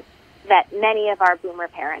foundation that many of our boomer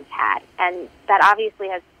parents had. And that obviously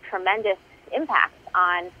has tremendous impacts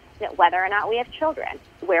on whether or not we have children,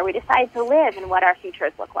 where we decide to live, and what our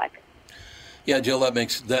futures look like. Yeah, Jill,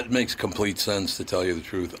 that makes complete sense, to tell you the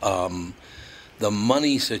truth. The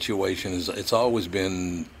money situation it's always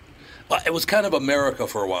been. It was kind of America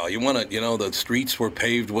for a while. The streets were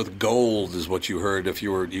paved with gold, is what you heard if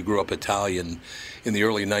you grew up Italian in the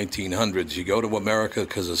early 1900s. You go to America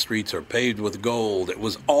because the streets are paved with gold. It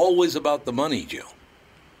was always about the money, Jill.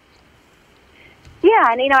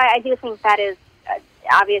 Yeah, and I do think that is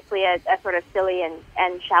obviously a sort of silly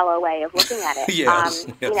and shallow way of looking at it. Yes,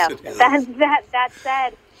 it is. That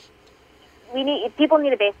said, people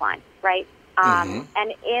need a baseline, right? And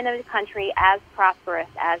in a country as prosperous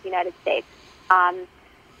as the United States, I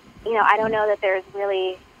don't know that there's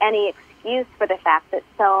really any excuse for the fact that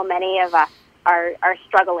so many of us are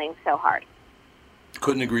struggling so hard.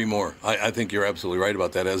 Couldn't agree more. I think you're absolutely right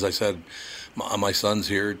about that. As I said, my son's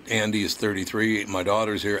here. Andy is 33. My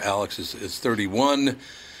daughter's here. Alex is 31.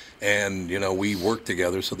 And, we work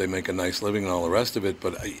together, so they make a nice living and all the rest of it.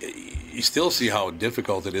 But you still see how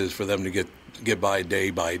difficult it is for them to get by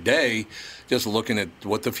day, just looking at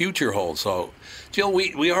what the future holds. So, Jill,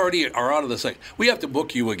 we already are out of the site. We have to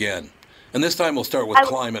book you again. And this time we'll start with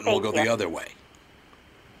climate and we'll go the other way.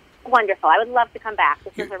 Wonderful. I would love to come back.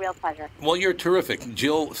 This was a real pleasure. Well, you're terrific.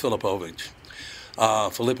 Jill Filipovic.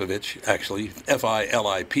 Filipovic, actually,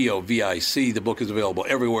 Filipovic. The book is available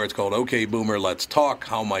everywhere. It's called OK Boomer, Let's Talk,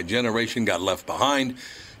 How My Generation Got Left Behind.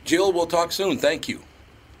 Jill, we'll talk soon. Thank you.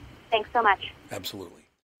 Thanks so much. Absolutely.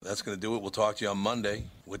 That's going to do it. We'll talk to you on Monday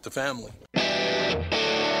with the family.